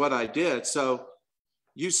asked me what I did. So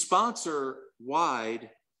you sponsor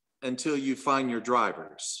wide until you find your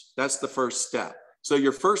drivers. That's the first step. So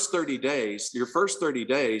your first 30 days,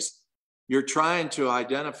 you're trying to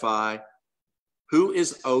identify who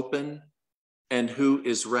is open and who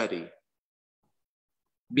is ready.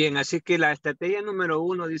 Bien, así que la estrategia número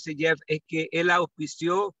 1, dice Jeff, es que él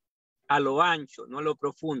auspició a lo ancho, no a lo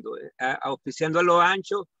profundo, auspiciando a lo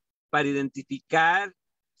ancho para identificar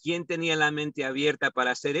quién tenía la mente abierta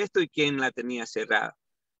para hacer esto y quién la tenía cerrada.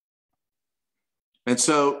 And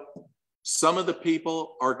so some of the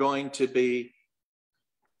people are going to be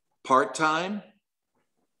part-time,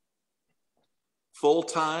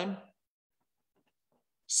 full-time,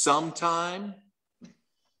 sometime,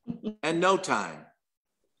 and no time.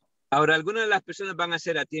 Ahora, algunas de las personas van a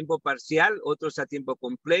ser a tiempo parcial, otros a tiempo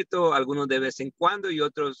completo, algunos de vez en cuando y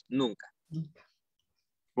otros nunca.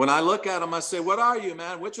 When I look at them, I say, what are you,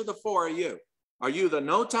 man? Which of the four are you? Are you the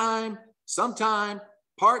no time, sometime,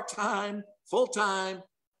 part-time, full-time?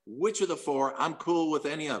 Which of the four? I'm cool with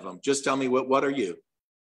any of them. Just tell me what are you?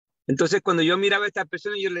 Entonces, cuando yo miraba a esta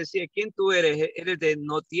persona, yo le decía, ¿quién tú eres? ¿Eres de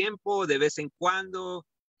no tiempo, de vez en cuando?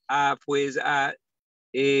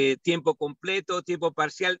 Tiempo completo, tiempo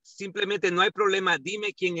parcial. Simplemente no hay problema.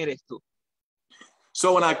 Dime quién eres tú.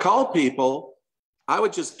 So when I call people, I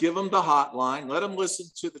would just give them the hotline, let them listen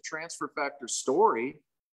to the Transfer Factor story,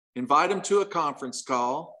 invite them to a conference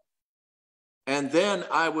call, and then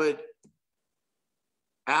I would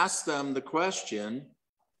ask them the question,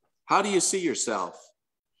 how do you see yourself?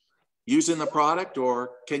 Using the product,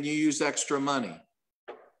 or can you use extra money?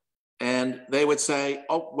 And they would say,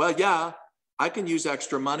 oh, well, yeah, I can use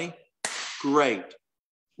extra money. Great.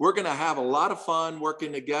 We're going to have a lot of fun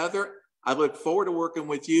working together. I look forward to working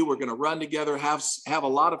with you. We're going to run together, have a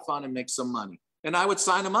lot of fun and make some money. And I would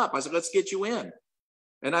sign them up. I said, let's get you in.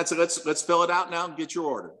 And I said, let's fill it out now and get your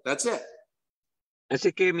order. That's it.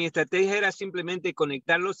 Así que mi estrategia era simplemente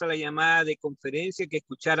conectarlos a la llamada de conferencia, que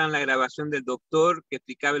escucharan la grabación del doctor que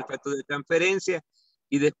explicaba el factor de transferencia,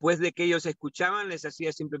 y después de que ellos escuchaban, les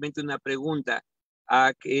hacía simplemente una pregunta.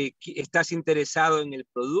 ¿Estás interesado en el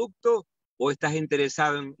producto o estás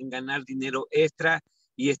interesado en ganar dinero extra?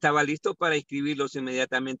 Y estaba listo para inscribirlos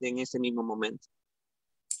inmediatamente en ese mismo momento.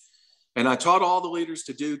 And I taught all the leaders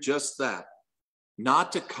to do just that,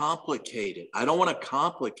 not to complicate it. I don't want to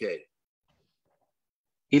complicate it.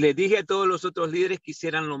 Y les dije a todos los otros líderes que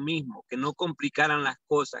hicieran lo mismo, que no complicaran las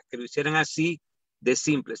cosas, que lo hicieran así de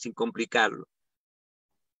simple, sin complicarlo.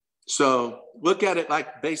 So look at it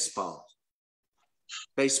like baseball.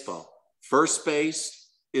 Baseball. First base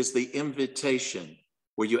is the invitation,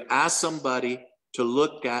 where you ask somebody to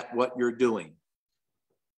look at what you're doing.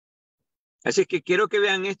 Así que quiero que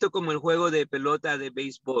vean esto como el juego de pelota de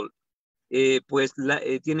béisbol.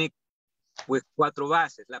 Tiene 4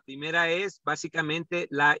 bases. La primera es básicamente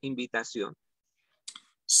la invitación.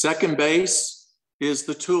 Second base is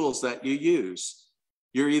the tools that you use.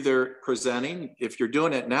 You're either presenting, if you're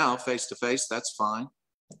doing it now face-to-face, that's fine.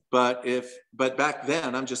 But back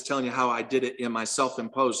then, I'm just telling you how I did it in my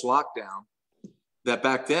self-imposed lockdown, that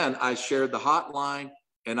back then I shared the hotline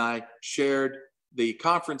and I shared the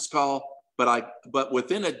conference call, but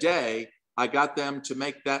within a day, I got them to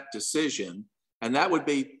make that decision. And that would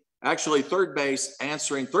be actually third base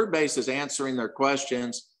is answering their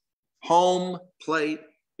questions. Home plate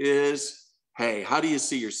is, hey, how do you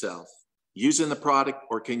see yourself? Using the product,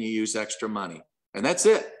 or can you use extra money? And that's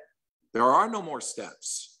it. There are no more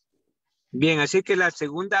steps. Bien, así que la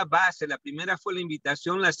segunda base, la primera fue la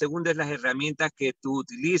invitación, la segunda es las herramientas que tú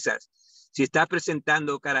utilizas. Si estás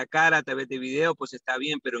presentando cara a cara a través de video, pues está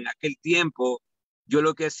bien, pero en aquel tiempo yo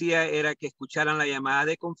lo que hacía era que escucharan la llamada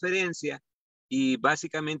de conferencia y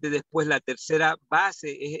básicamente después la tercera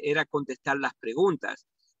base era contestar las preguntas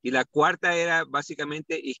y la cuarta era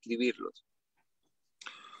básicamente inscribirlos.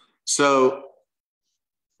 So,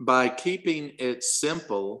 by keeping it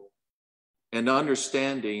simple and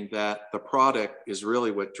understanding that the product is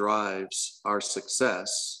really what drives our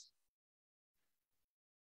success,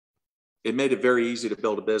 it made it very easy to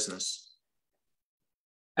build a business.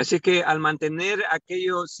 Así que al mantener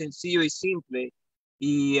aquello sencillo y simple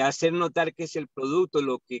y hacer notar que es el producto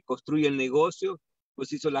lo que construye el negocio,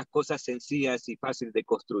 pues hizo las cosas sencillas y fáciles de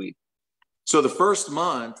construir. So the first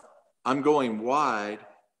month, I'm going wide,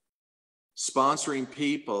 sponsoring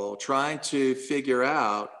people, trying to figure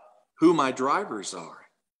out who my drivers are.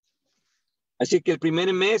 Así que el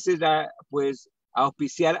primer mes era pues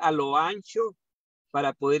auspiciar a lo ancho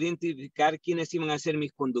para poder identificar quiénes iban a ser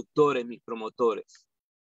mis conductores, mis promotores.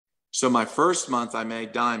 So my first month I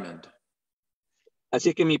made diamond.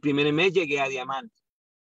 Así que mi primer mes llegué a diamante.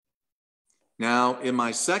 Now in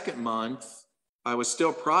my second month, I was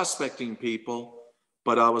still prospecting people,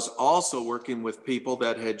 but I was also working with people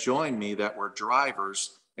that had joined me that were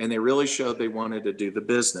drivers, and they really showed they wanted to do the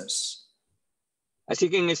business. Así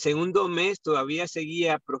que en el segundo mes todavía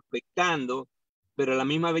seguía prospectando, pero a la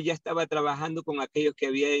misma vez ya estaba trabajando con aquellos que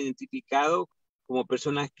había identificado como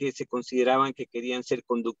personas que se consideraban que querían ser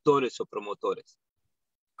conductores o promotores.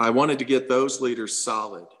 I wanted to get those leaders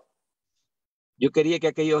solid. Yo quería que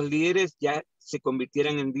aquellos líderes ya se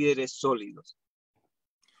convirtieran en líderes sólidos.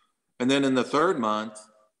 And then in the third month,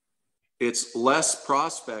 it's less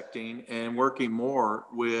prospecting and working more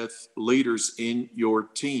with leaders in your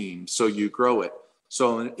team so you grow it.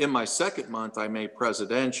 So in my second month, I made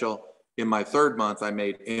presidential. In my third month, I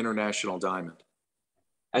made international diamond.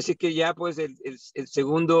 Así que ya pues el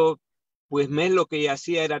segundo pues mes lo que ya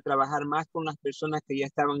hacía era trabajar más con las personas que ya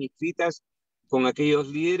estaban inscritas, con aquellos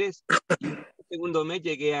líderes. Y en el segundo mes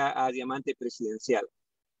llegué a diamante presidencial.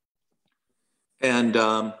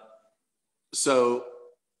 And so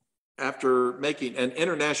after making an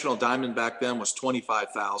international diamond back then was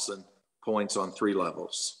 25,000 points on 3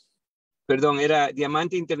 levels. Perdón, era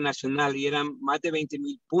diamante internacional y eran más de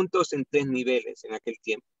 20,000 puntos en 3 niveles en aquel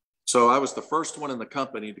tiempo. So I was the first one in the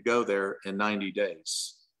company to go there in 90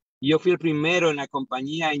 days. Yo fui el primero en la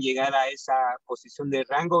compañía en llegar a esa posición de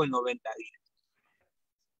rango en 90 días.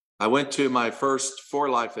 I went to my first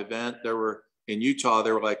 4Life event. In Utah,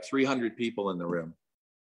 there were like 300 people in the room.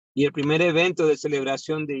 Y el primer evento de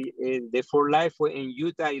celebración de 4Life fue en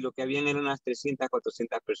Utah y lo que habían eran unas 300,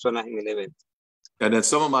 400 personas en el evento. And then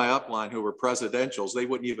some of my upline who were presidentials, they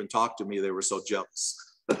wouldn't even talk to me. They were so jealous.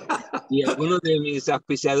 Y algunos de mis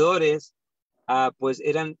auspiciadores pues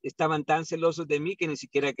estaban tan celosos de mí que ni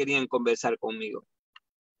siquiera querían conversar conmigo.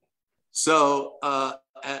 So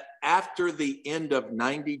after the end of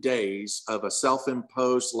 90 days of a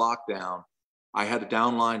self-imposed lockdown, I had a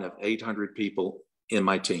downline of 800 people in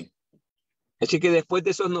my team. Así que después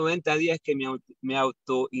de esos 90 días que me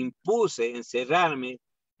autoimpuse encerrarme,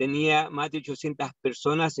 tenía más de 800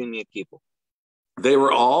 personas en mi equipo. They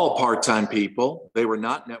were all part-time people. They were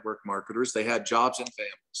not network marketers. They had jobs and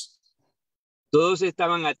families. Todos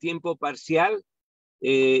estaban a tiempo parcial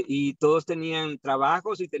y todos tenían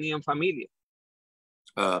trabajos y tenían familia.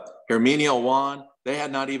 Herminio Juan, they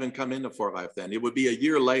had not even come into 4Life then. It would be a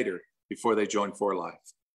year later before they joined 4Life.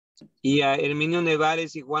 Y a Herminio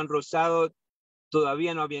Nevares y Juan Rosado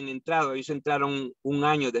todavía no habían entrado. Ellos entraron un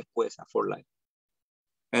año después a 4Life.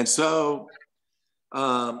 And so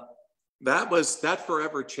that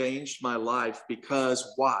forever changed my life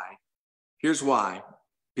because why? Here's why.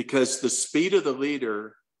 Because the speed of the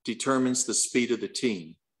leader determines the speed of the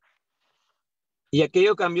team. Y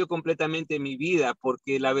aquello cambió completamente mi vida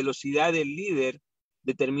porque la velocidad del líder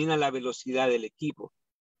determina la velocidad del equipo.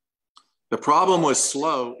 The problem with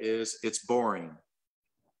slow is it's boring.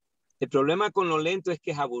 El problema con lo lento es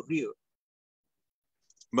que es aburrido.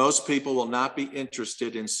 Most people will not be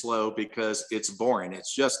interested in slow because it's boring.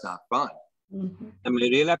 It's just not fun. La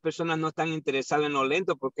mayoría de las personas no están interesadas en lo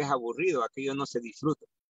lento porque es aburrido. Aquello no se disfruta.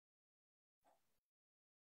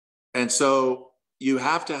 And so you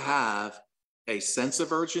have to have a sense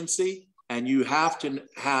of urgency, and you have to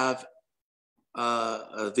have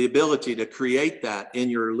the ability to create that in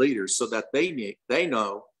your leaders so that they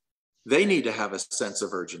know they need to have a sense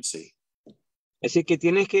of urgency. Así que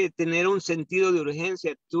tienes que tener un sentido de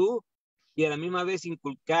urgencia tú y a la misma vez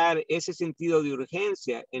inculcar ese sentido de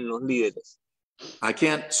urgencia en los líderes. I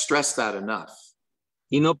can't stress that enough.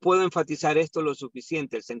 Y no puedo enfatizar esto lo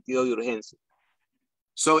suficiente, el sentido de urgencia.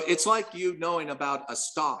 So it's like you knowing about a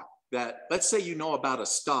stock that, let's say you know about a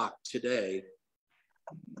stock today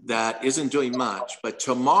that isn't doing much, but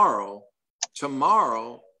tomorrow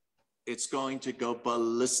it's going to go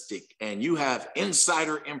ballistic and you have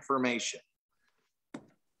insider information.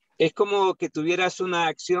 Es como que tuvieras una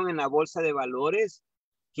acción en la bolsa de valores,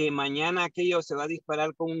 que mañana aquello se va a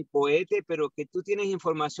disparar con un cohete, pero que tú tienes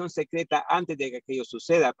información secreta antes de que aquello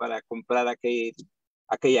suceda para comprar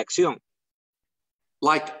aquella acción.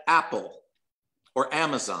 Like Apple or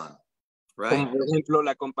Amazon, right? Como por ejemplo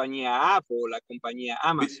la compañía Apple o la compañía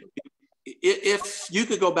Amazon. If you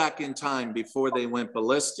could go back in time before they went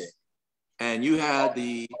ballistic and you had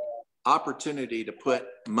the opportunity to put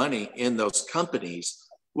money in those companies,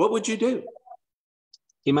 what would you do?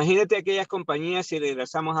 Imagínate aquellas compañías si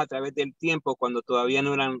regresamos a través del tiempo cuando todavía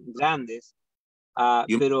no eran grandes,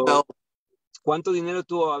 pero ¿cuánto dinero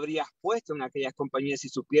tú habrías puesto en aquellas compañías si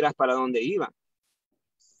supieras para dónde iban?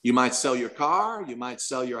 You might sell your car, you might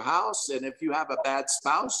sell your house, and if you have a bad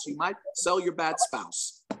spouse, you might sell your bad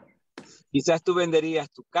spouse. Quizás tú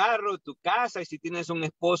venderías tu carro, tu casa, y si tienes un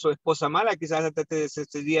esposo o esposa mala, quizás hasta te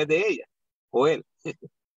deshacerías de ella o él.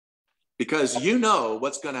 Because you know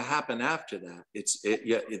what's going to happen after that.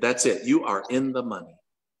 That's it. You are in the money.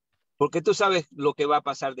 Porque tú sabes lo que va a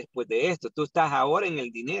pasar después de esto. Tú estás ahora en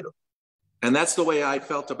el dinero. And that's the way I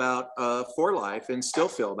felt about 4Life and still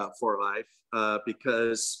feel about 4Life,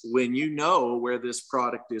 because when you know where this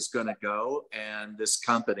product is going to go and this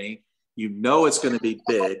company, you know it's going to be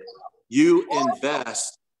big, you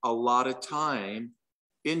invest a lot of time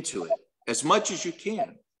into it, as much as you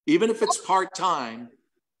can. Even if it's part-time,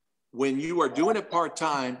 when you are doing it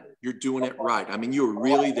part-time, you're doing it right. I mean, you're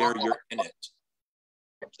really there, you're in it.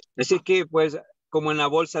 Así que, pues, como en la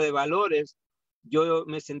bolsa de valores, yo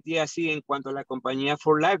me sentía así en cuanto a la compañía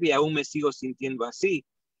 4Life y aún me sigo sintiendo así.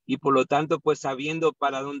 Y por lo tanto, pues, sabiendo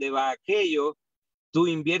para dónde va aquello, tú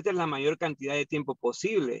inviertes la mayor cantidad de tiempo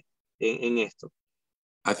posible en esto.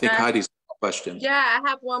 I think Heidi's question. Yeah, I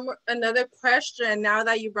have another question now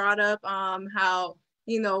that you brought up how,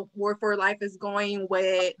 you know, where 4Life is going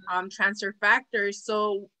with transfer factors.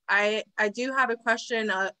 So I do have a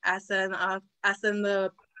question as in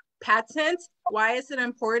the patent. Why is it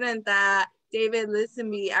important that David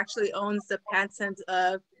Lisenby actually owns the patent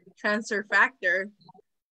of transfer factor?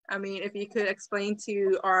 I mean, if you could explain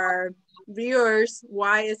to our viewers,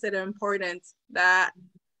 why is it important that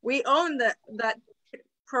we own that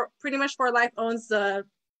pretty much 4Life owns the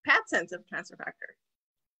patent of transfer factor?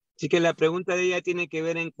 Así que la pregunta de ella tiene que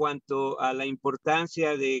ver en cuanto a la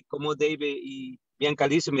importancia de cómo David y Bianca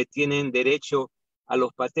Lisenby tienen derecho a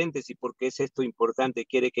los patentes y por qué es esto importante.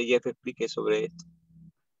 Quiere que Jeff explique sobre esto.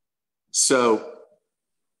 So,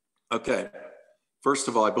 okay. First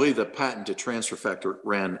of all, I believe the patent to transfer factor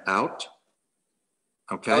ran out.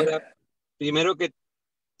 Okay. Ahora, primero que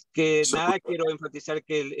nada, quiero enfatizar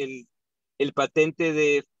que el patente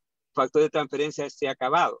de factor de transferencia se ha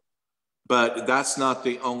acabado. But that's not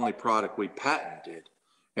the only product we patented.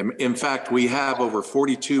 In fact, we have over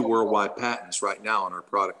 42 worldwide patents right now on our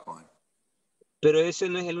product line. Pero ese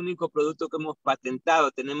no es el único producto que hemos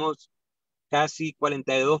patentado. Tenemos casi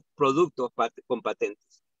 42 productos con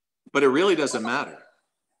patentes. But it really doesn't matter,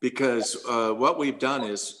 because what we've done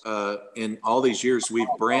is in all these years, we've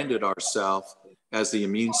branded ourselves as the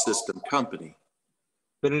immune system company.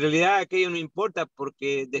 Pero en realidad aquello no importa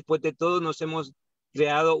porque después de todo nos hemos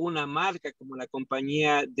creado una marca como la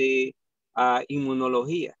compañía de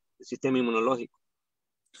inmunología, el sistema inmunológico.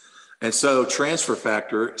 And so transfer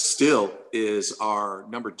factor still is our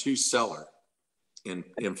number 2 seller in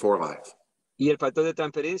 4Life. Y el factor de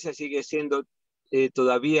transferencia sigue siendo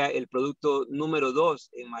todavía el producto número 2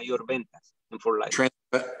 en mayor ventas en 4Life.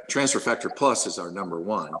 Transfer factor plus is our number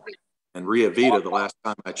 1. And Reavita, the last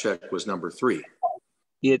time I checked, was number 3.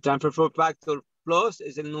 Y el transfer factor plus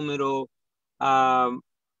es el número,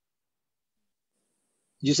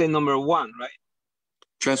 you say number 1, right?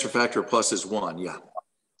 Transfer factor plus is 1, yeah.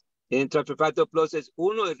 El transfer factor plus es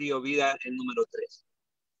 1 y Reavita el número 3.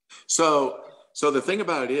 So the thing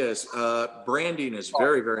about it is, branding is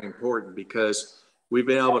very, very important because we've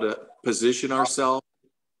been able to position ourselves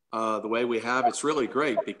the way we have. It's really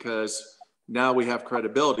great because now we have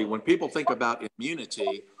credibility. When people think about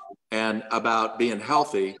immunity and about being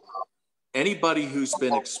healthy, anybody who's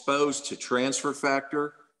been exposed to transfer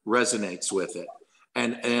factor resonates with it.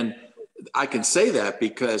 And I can say that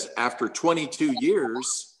because after 22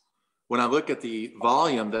 years, when I look at the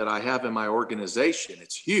volume that I have in my organization,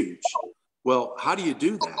 it's huge. Well, how do you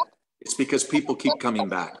do that? It's because people keep coming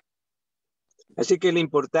back. Así que la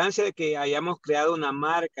importancia de que hayamos creado una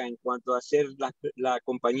marca en cuanto a ser la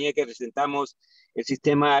compañía que representamos el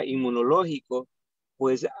sistema inmunológico,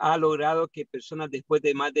 pues ha logrado que personas después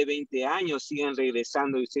de más de 20 años sigan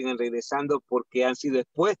regresando y siguen regresando porque han sido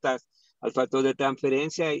expuestas al factor de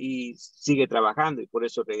transferencia y sigue trabajando y por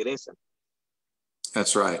eso regresan.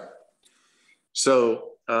 That's right.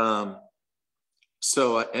 So,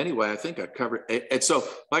 anyway, I think I covered it. And so,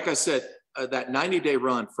 like I said, that 90-day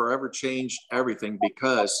run forever changed everything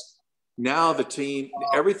because now the team,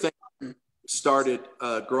 everything started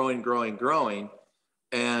growing.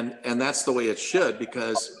 And that's the way it should,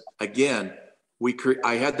 because again,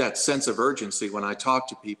 I had that sense of urgency when I talk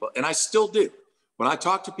to people, and I still do. When I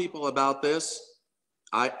talk to people about this,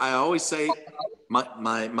 I always say,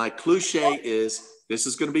 my cliche is, this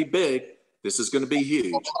is going to be big. This is going to be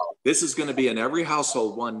huge. This is going to be in every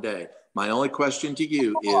household one day. My only question to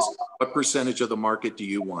you is, what percentage of the market do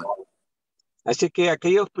you want? Así que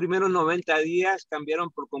aquellos primeros 90 días cambiaron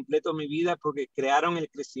por completo mi vida porque crearon el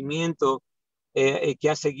crecimiento que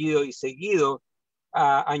ha seguido y seguido,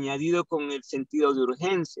 añadido con el sentido de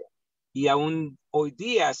urgencia. Y aún hoy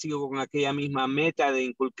día sigo con aquella misma meta de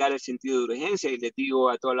inculcar el sentido de urgencia y les digo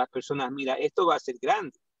a todas las personas, mira, esto va a ser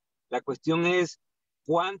grande. La cuestión es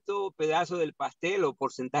cuánto pedazo del pastel o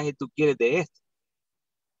porcentaje tú quieres de esto.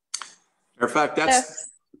 In fact,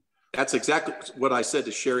 that's exactly what I said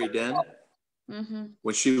to Sherry Den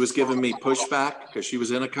when she was giving me pushback because she was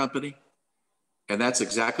in a company. And that's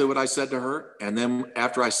exactly what I said to her. And then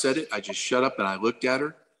after I said it, I just shut up and I looked at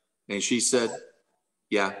her and she said,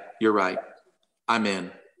 yeah, you're right. I'm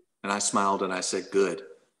in. And I smiled and I said, good.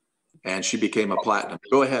 And she became a platinum.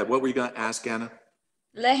 Go ahead. What were you going to ask, Anna?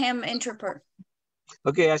 Let him interpret.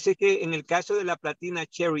 Ok, así que en el caso de la platina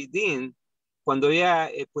Sherry Dean, cuando ella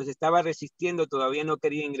pues estaba resistiendo, todavía no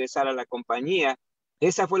quería ingresar a la compañía,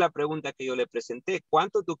 esa fue la pregunta que yo le presenté.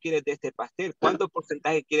 ¿Cuánto tú quieres de este pastel? ¿Cuánto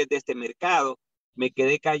porcentaje quieres de este mercado? Me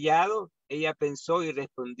quedé callado, ella pensó y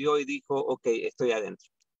respondió y dijo, ok, estoy adentro.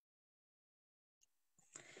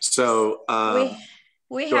 So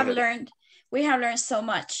we have learned so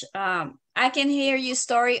much. I can hear your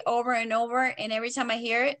story over and over, and every time I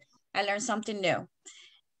hear it, I learn something new.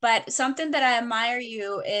 But something that I admire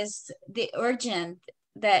you is the urgent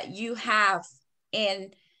that you have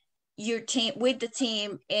in your team, with the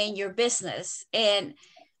team in your business. And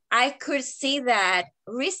I could see that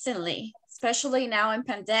recently, especially now in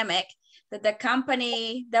pandemic, that the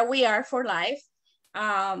company that we are, 4Life,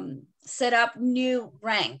 set up new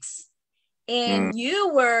ranks. And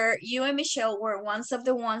you and Michelle were one of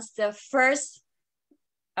the ones that first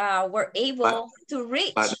were able to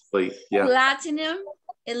reach Platinum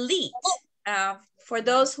Elite. For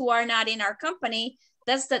those who are not in our company,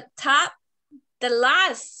 that's the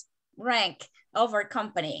last rank of our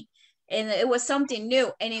company. And it was something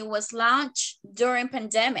new, and it was launched during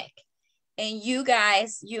pandemic. And you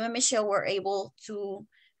and Michelle were able to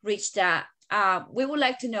reach that. We would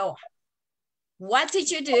like to know, what did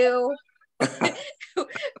you do?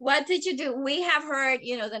 What did you do? We have heard,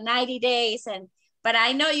 the 90 days, but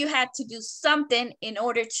I know you had to do something in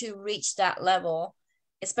order to reach that level,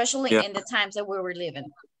 especially in the times that we were living.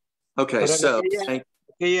 Okay, so lo que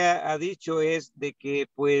ella ha dicho es de que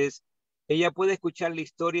pues ella puede escuchar la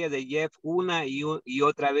historia de Jeff una y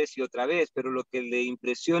otra vez, pero lo que le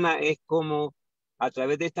impresiona es cómo a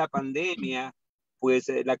través de esta pandemia, pues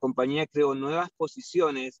la compañía creó nuevas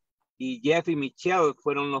posiciones y Jeff y Michelle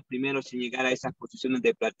fueron los primeros en llegar a esas posiciones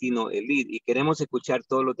de platino elite, y queremos escuchar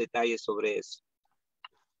todos los detalles sobre eso.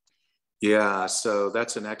 Yeah, so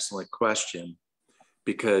that's an excellent question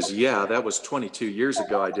because that was 22 years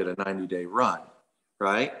ago. I did a 90-day run,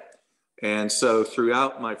 right? And so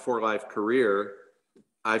throughout my 4Life career,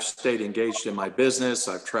 I've stayed engaged in my business.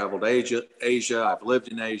 I've traveled Asia. I've lived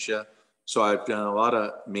in Asia. So I've done a lot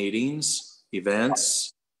of meetings,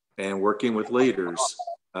 events, and working with leaders.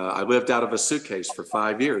 I lived out of a suitcase for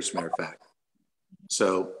 5 years, matter of fact.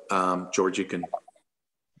 So, George, you can.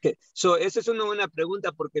 Okay. So, esa es una buena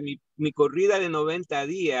pregunta porque mi corrida de 90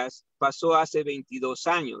 días pasó hace 22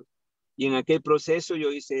 años. y en aquel proceso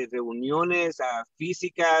yo hice reuniones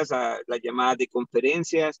físicas, las llamadas de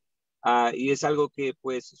conferencias, y es algo que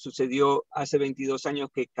pues sucedió hace 22 años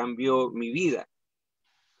que cambió mi vida.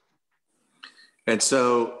 And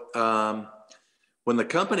so when the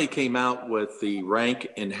company came out with the rank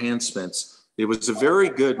enhancements, it was a very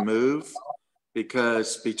good move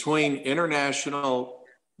because between international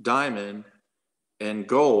diamond and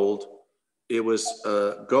gold, it was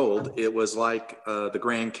like the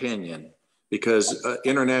Grand Canyon, because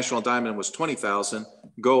international diamond was 20,000,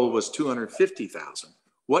 gold was 250,000.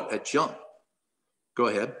 What a jump. Go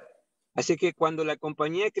ahead. Así que cuando la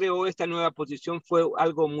compañía creó esta nueva posición fue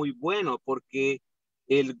algo muy bueno, porque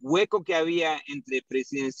el hueco que había entre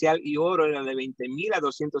presidencial y oro era de 20,000 a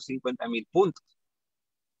 250,000 puntos.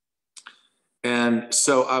 And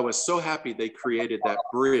so I was so happy they created that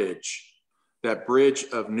bridge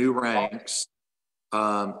of new ranks.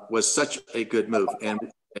 Was such a good move. And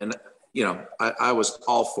you know, I was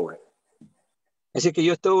all for it. Así que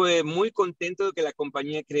yo estuve muy contento de que la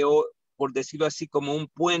compañía creó, por decirlo así, como un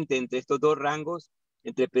puente entre estos dos rangos,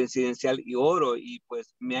 entre presidencial y oro, y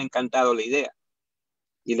pues me ha encantado la idea.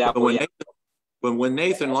 Y la when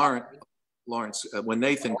Nathan when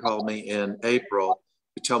Nathan called me in April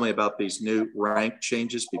to tell me about these new rank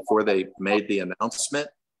changes before they made the announcement,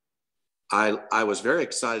 I was very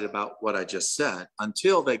excited about what I just said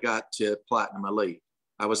until they got to Platinum Elite.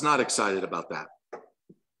 I was not excited about that.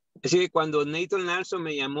 Así que cuando Nathan Larson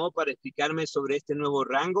me llamó para explicarme sobre este nuevo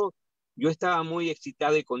rango, yo estaba muy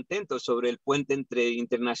excitado y contento sobre el puente entre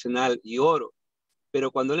internacional y oro.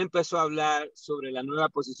 Pero cuando él empezó a hablar sobre la nueva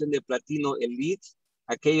posición de platino elite,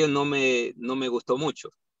 aquello no me gustó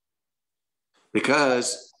mucho.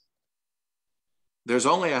 Because there's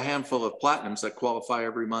only a handful of platinums that qualify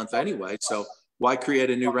every month anyway, so why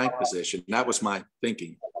create a new rank position? That was my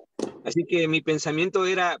thinking. Así que mi pensamiento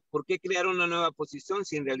era, ¿por qué crear una nueva posición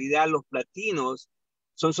si en realidad los platinos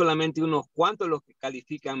son solamente unos cuantos los que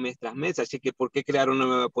califican mes tras mes? Así que ¿por qué crear una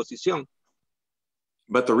nueva posición?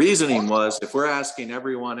 But the reasoning was, if we're asking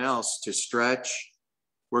everyone else to stretch,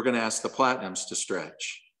 we're going to ask the platinums to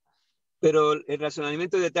stretch. Pero el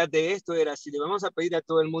razonamiento detrás de esto era, si le vamos a pedir a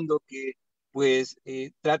todo el mundo que pues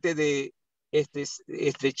trate de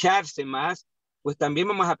estrecharse más, pues también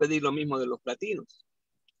vamos a pedir lo mismo de los platinos.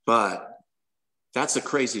 But that's a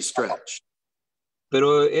crazy stretch.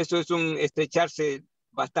 Pero eso es un estrecharse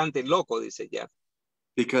bastante loco, dice Jeff.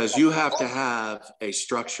 Because you have to have a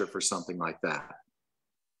structure for something like that.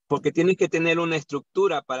 Porque tienes que tener una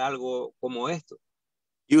estructura para algo como esto.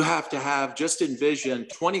 You have to have, just envision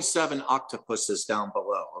 27 octopuses down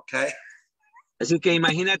below, okay? Así que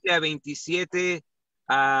imagínate a 27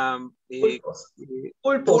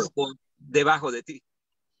 pulpos debajo de ti.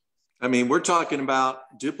 I mean, we're talking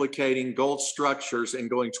about duplicating gold structures and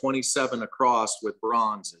going 27 across with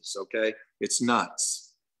bronzes, okay? It's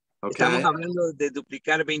nuts, okay? Estamos hablando de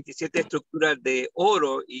duplicar 27 estructuras de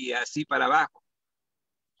oro y así para abajo.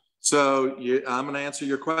 So I'm going to answer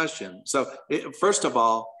your question. So first of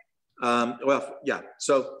all,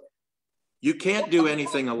 so you can't do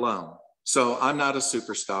anything alone. So I'm not a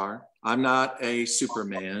superstar. I'm not a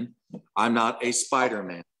Superman. I'm not a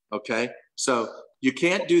Spider-Man, okay? So you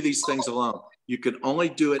can't do these things alone. You can only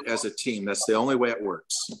do it as a team. That's the only way it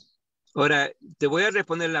works. Ahora, te voy a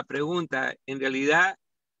responder la pregunta. En realidad,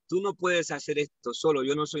 tú no puedes hacer esto solo.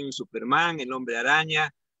 Yo no soy un Superman, el hombre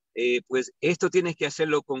araña. Pues esto tienes que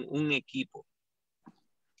hacerlo con un equipo.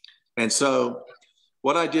 And so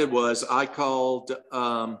what I did was I called,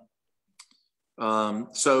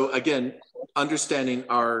 so again, understanding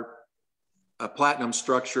our platinum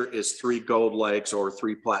structure is 3 gold legs or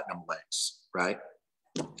 3 platinum legs, right?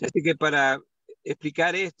 Así que para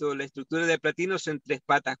explicar esto, la estructura de platino son 3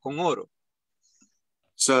 patas con oro.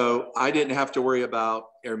 So I didn't have to worry about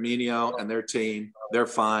Herminio and their team. They're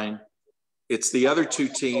fine. It's the other 2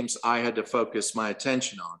 teams I had to focus my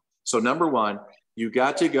attention on. So number 1, you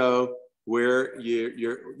got to go where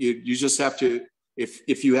you just have to,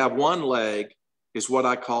 if you have 1 leg, is what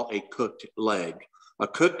I call a cooked leg. A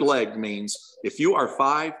cooked leg means if you are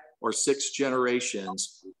 5 or 6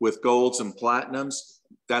 generations with golds and platinums,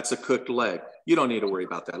 that's a cooked leg. You don't need to worry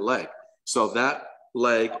about that leg. So that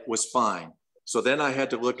leg was fine. So then I had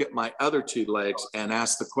to look at my other 2 legs and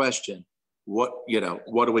ask the question, what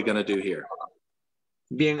are we going to do here?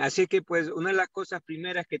 Bien, así que pues una de las cosas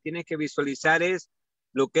primeras que tienes que visualizar es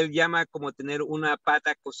lo que él llama como tener una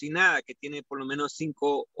pata cocinada, que tiene por lo menos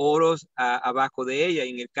 5 oros abajo de ella. Y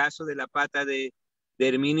en el caso de la pata de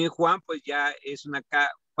Herminio y Juan, pues ya es una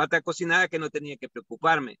pata cocinada que no tenía que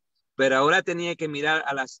preocuparme. Pero ahora tenía que mirar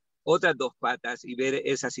a las otras 2 patas y ver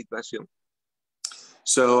esa situación.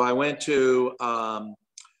 So I went to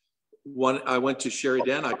Sherry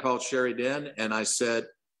Den. I called Sherry Den and I said,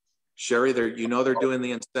 Sherry, they're doing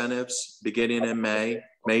the incentives beginning in May,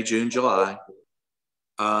 June, July.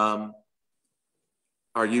 Are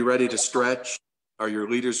you ready to stretch? Are your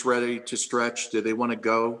leaders ready to stretch? Do they want to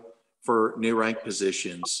go for new rank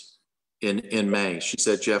positions in May? She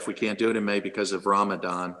said, Jeff, we can't do it in May because of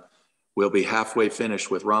Ramadan. We'll be halfway finished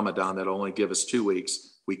with Ramadan. That'll only give us 2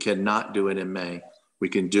 weeks. We cannot do it in May. We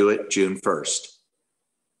can do it June 1st.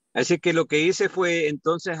 Así que lo que hice fue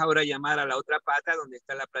entonces ahora llamar a la otra pata donde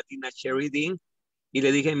está la platina Sherry Dean y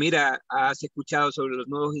le dije, mira, has escuchado sobre los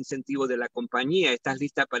nuevos incentivos de la compañía, ¿estás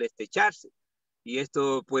lista para estrecharse? Y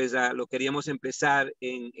esto pues lo queríamos empezar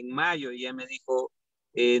en mayo y ella me dijo,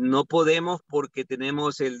 no podemos porque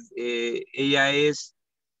tenemos ella es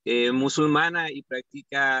musulmana y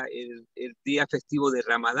practica el día festivo de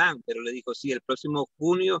Ramadán, pero le dijo, sí, el próximo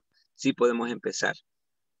junio sí podemos empezar.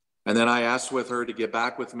 And then I asked with her to get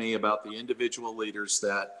back with me about the individual leaders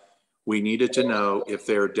that we needed to know if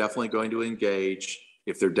they're definitely going to engage,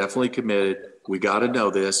 if they're definitely committed. We got to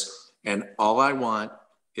know this. And all I want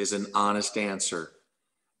is an honest answer.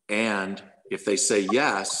 And if they say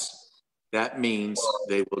yes, that means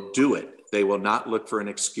they will do it. They will not look for an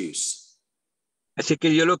excuse. Así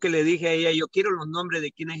que yo lo que le dije a ella, yo quiero los nombres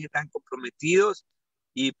de quienes están comprometidos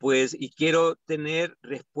y quiero tener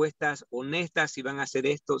respuestas honestas si van a hacer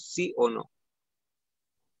esto, sí o no.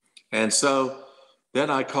 And so then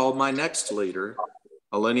I called my next leader,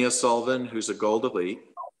 Alenia Sullivan, who's a Gold Elite.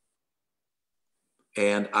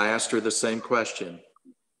 And I asked her the same question.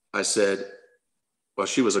 I said, well,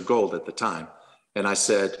 she was a Gold at the time. And I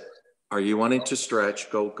said, are you wanting to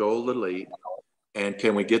stretch, go Gold Elite? And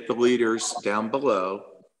can we get the leaders down below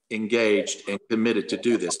engaged and committed to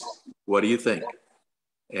do this? What do you think?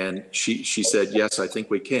 And she said, yes, I think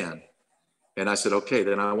we can. And I said, okay,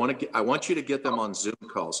 then I want you to get them on Zoom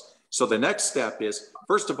calls. So the next step is,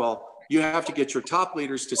 first of all, you have to get your top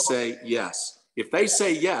leaders to say yes. If they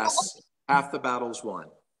say yes, half the battle's won.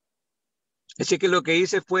 Así que lo que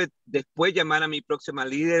hice fue después llamar a mi próxima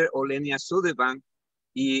líder, Olenia Sullivan,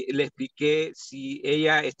 y le expliqué si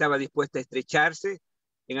ella estaba dispuesta a estrecharse.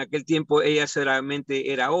 En aquel tiempo ella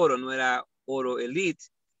solamente era oro, no era oro elite.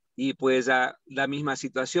 Y pues la misma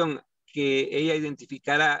situación, que ella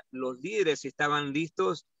identificara los líderes si estaban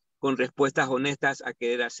listos con respuestas honestas a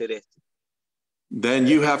querer hacer esto. Then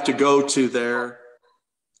you have to go to their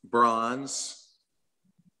bronze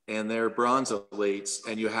and their bronze elites,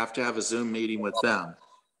 and you have to have a Zoom meeting with them.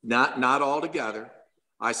 Not all together.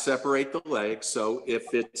 I separate the legs. So if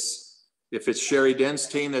it's Sherry Den's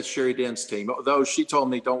team, that's Sherry Den's team. Though she told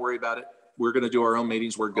me, don't worry about it. We're going to do our own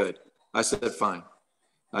meetings. We're good. I said, fine.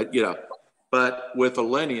 But with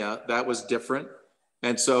Alenia, that was different.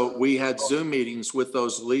 And so we had Zoom meetings with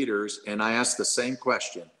those leaders, and I asked the same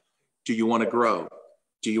question. Do you want to grow?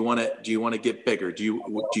 Do you want to get bigger? Do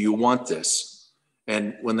you want this?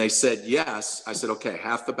 And when they said yes, I said, okay,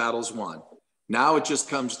 half the battle's won. Now it just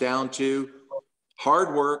comes down to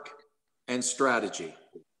hard work and strategy.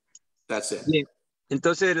 That's it. Bien.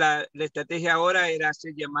 Entonces la estrategia ahora era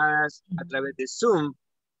hacer llamadas a través de Zoom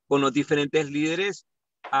con los diferentes líderes.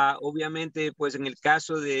 Obviamente, pues en el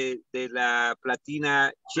caso de la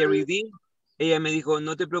platina Sherry Dean, ella me dijo,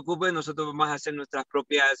 no te preocupes, nosotros vamos a hacer nuestras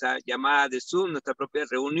propias llamadas de Zoom, nuestras propias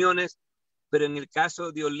reuniones, pero en el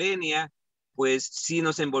caso de Olenia, pues sí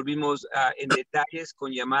nos envolvimos en detalles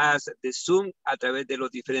con llamadas de Zoom a través de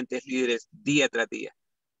los diferentes líderes día tras día.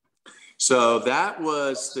 So that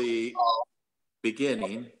was the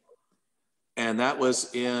beginning, and that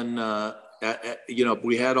was in,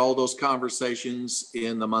 we had all those conversations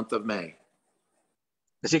in the month of May.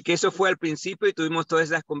 Así que eso fue al principio y tuvimos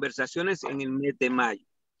todas esas conversaciones en el mes de mayo.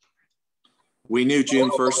 We knew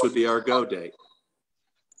June 1st would be our go date.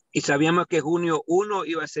 Y sabíamos que junio 1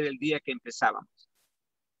 iba a ser el día que empezábamos.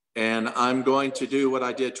 And I'm going to do what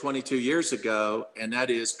I did 22 years ago, and that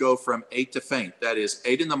is go from 8 to faint. That is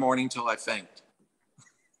 8 in the morning till I faint.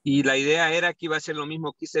 Y la idea era que iba a ser lo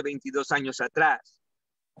mismo que hice 22 años atrás.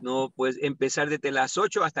 No, pues empezar desde las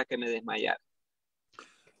 8 hasta que me desmayara.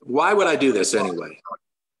 Why would I do this anyway?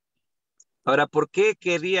 Ahora, ¿por qué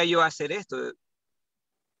quería yo hacer esto?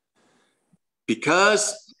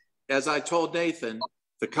 Because, as I told Nathan,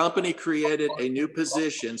 the company created a new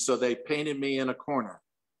position, so they painted me in a corner.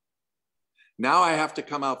 Now I have to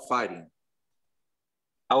come out fighting.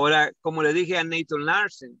 Ahora, como le dije a Nathan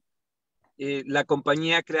Larson, la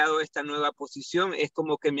compañía ha creado esta nueva posición. Es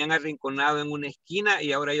como que me han arrinconado en una esquina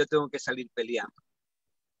y ahora yo tengo que salir peleando,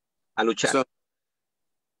 a luchar. So,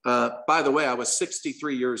 by the way, I was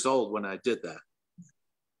 63 years old when I did that.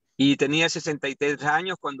 Y tenía 63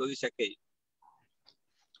 años cuando hice aquello.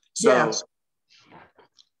 So, Yes.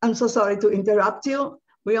 I'm so sorry to interrupt you.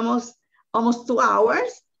 We almost 2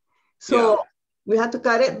 hours. So yeah. we had to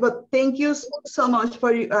cut it, but thank you so much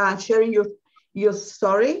for sharing your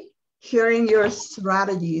story, sharing your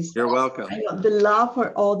strategies. You're welcome. The love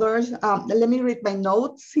for others. Let me read my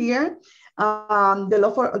notes here. The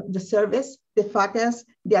love for the service, the focus,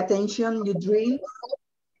 the attention, your dreams,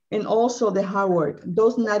 and also the hard work,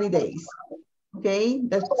 those 90 days. Okay,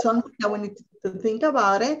 that's something that we need to think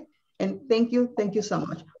about it. And thank you so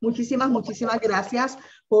much. Muchísimas gracias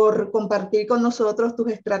por compartir con nosotros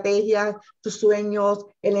tus estrategias, tus sueños,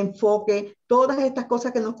 el enfoque, todas estas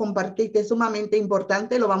cosas que nos compartiste es sumamente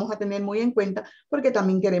importante, lo vamos a tener muy en cuenta porque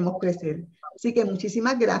también queremos crecer. Así que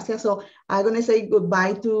muchísimas gracias. So I'm going to say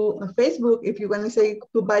goodbye to Facebook. If you're going to say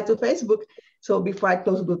goodbye to Facebook, so before I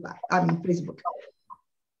close goodbye, I mean Facebook.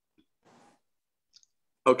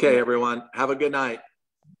 Okay, everyone. Have a good night.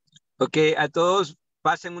 Ok, a todos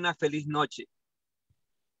pasen una feliz noche.